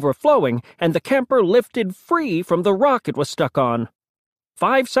stream was overflowing, and the camper lifted free from the rock it was stuck on.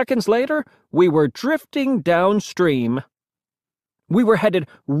 5 seconds later, we were drifting downstream. We were headed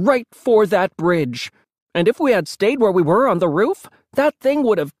right for that bridge, and if we had stayed where we were on the roof, that thing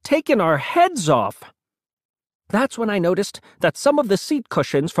would have taken our heads off. That's when I noticed that some of the seat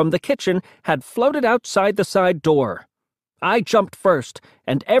cushions from the kitchen had floated outside the side door. I jumped first,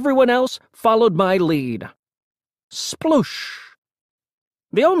 and everyone else followed my lead. Sploosh!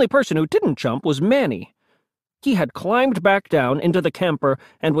 The only person who didn't jump was Manny. He had climbed back down into the camper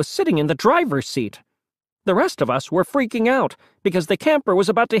and was sitting in the driver's seat. The rest of us were freaking out because the camper was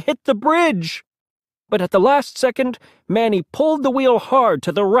about to hit the bridge. But at the last second, Manny pulled the wheel hard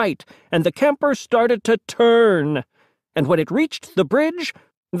to the right, and the camper started to turn. And when it reached the bridge,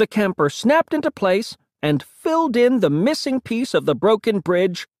 the camper snapped into place and filled in the missing piece of the broken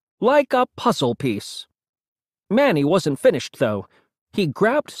bridge like a puzzle piece. Manny wasn't finished, though. He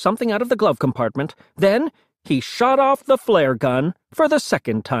grabbed something out of the glove compartment, then he shot off the flare gun for the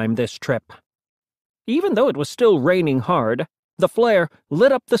second time this trip. Even though it was still raining hard, the flare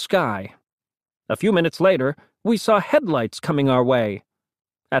lit up the sky. A few minutes later, we saw headlights coming our way.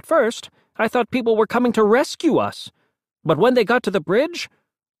 At first, I thought people were coming to rescue us, but when they got to the bridge,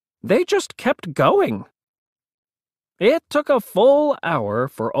 they just kept going. It took a full hour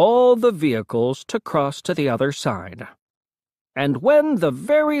for all the vehicles to cross to the other side. And when the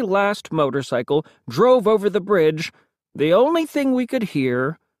very last motorcycle drove over the bridge, the only thing we could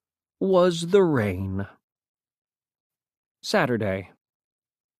hear was the rain. Saturday.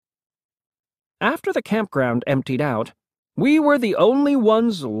 After the campground emptied out, we were the only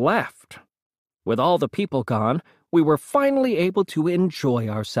ones left. With all the people gone, we were finally able to enjoy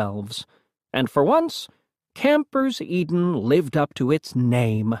ourselves. And for once, Campers Eden lived up to its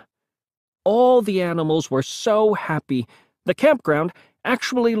name. All the animals were so happy, the campground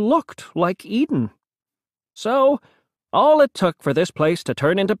actually looked like Eden. So, all it took for this place to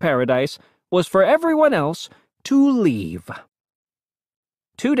turn into paradise was for everyone else to leave.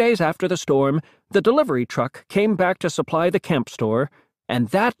 2 days after the storm, the delivery truck came back to supply the camp store, and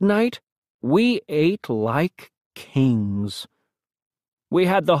that night, we ate like kings. We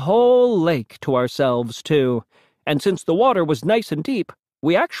had the whole lake to ourselves, too, and since the water was nice and deep,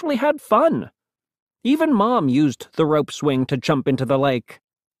 we actually had fun. Even Mom used the rope swing to jump into the lake.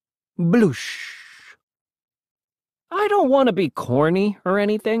 Bloosh! I don't want to be corny or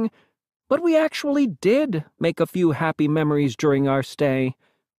anything, but we actually did make a few happy memories during our stay,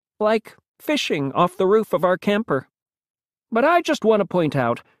 like fishing off the roof of our camper. But I just want to point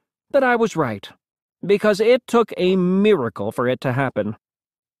out that I was right, because it took a miracle for it to happen.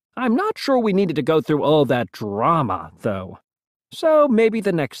 I'm not sure we needed to go through all that drama, though. So maybe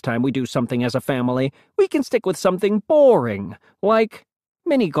the next time we do something as a family, we can stick with something boring, like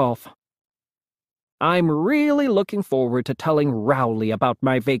mini-golf. I'm really looking forward to telling Rowley about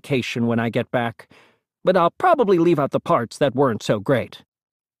my vacation when I get back, but I'll probably leave out the parts that weren't so great.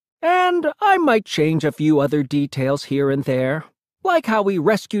 And I might change a few other details here and there, like how we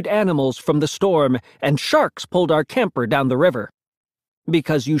rescued animals from the storm and sharks pulled our camper down the river.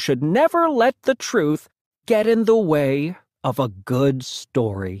 Because you should never let the truth get in the way of a good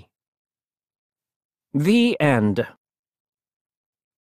story. The end.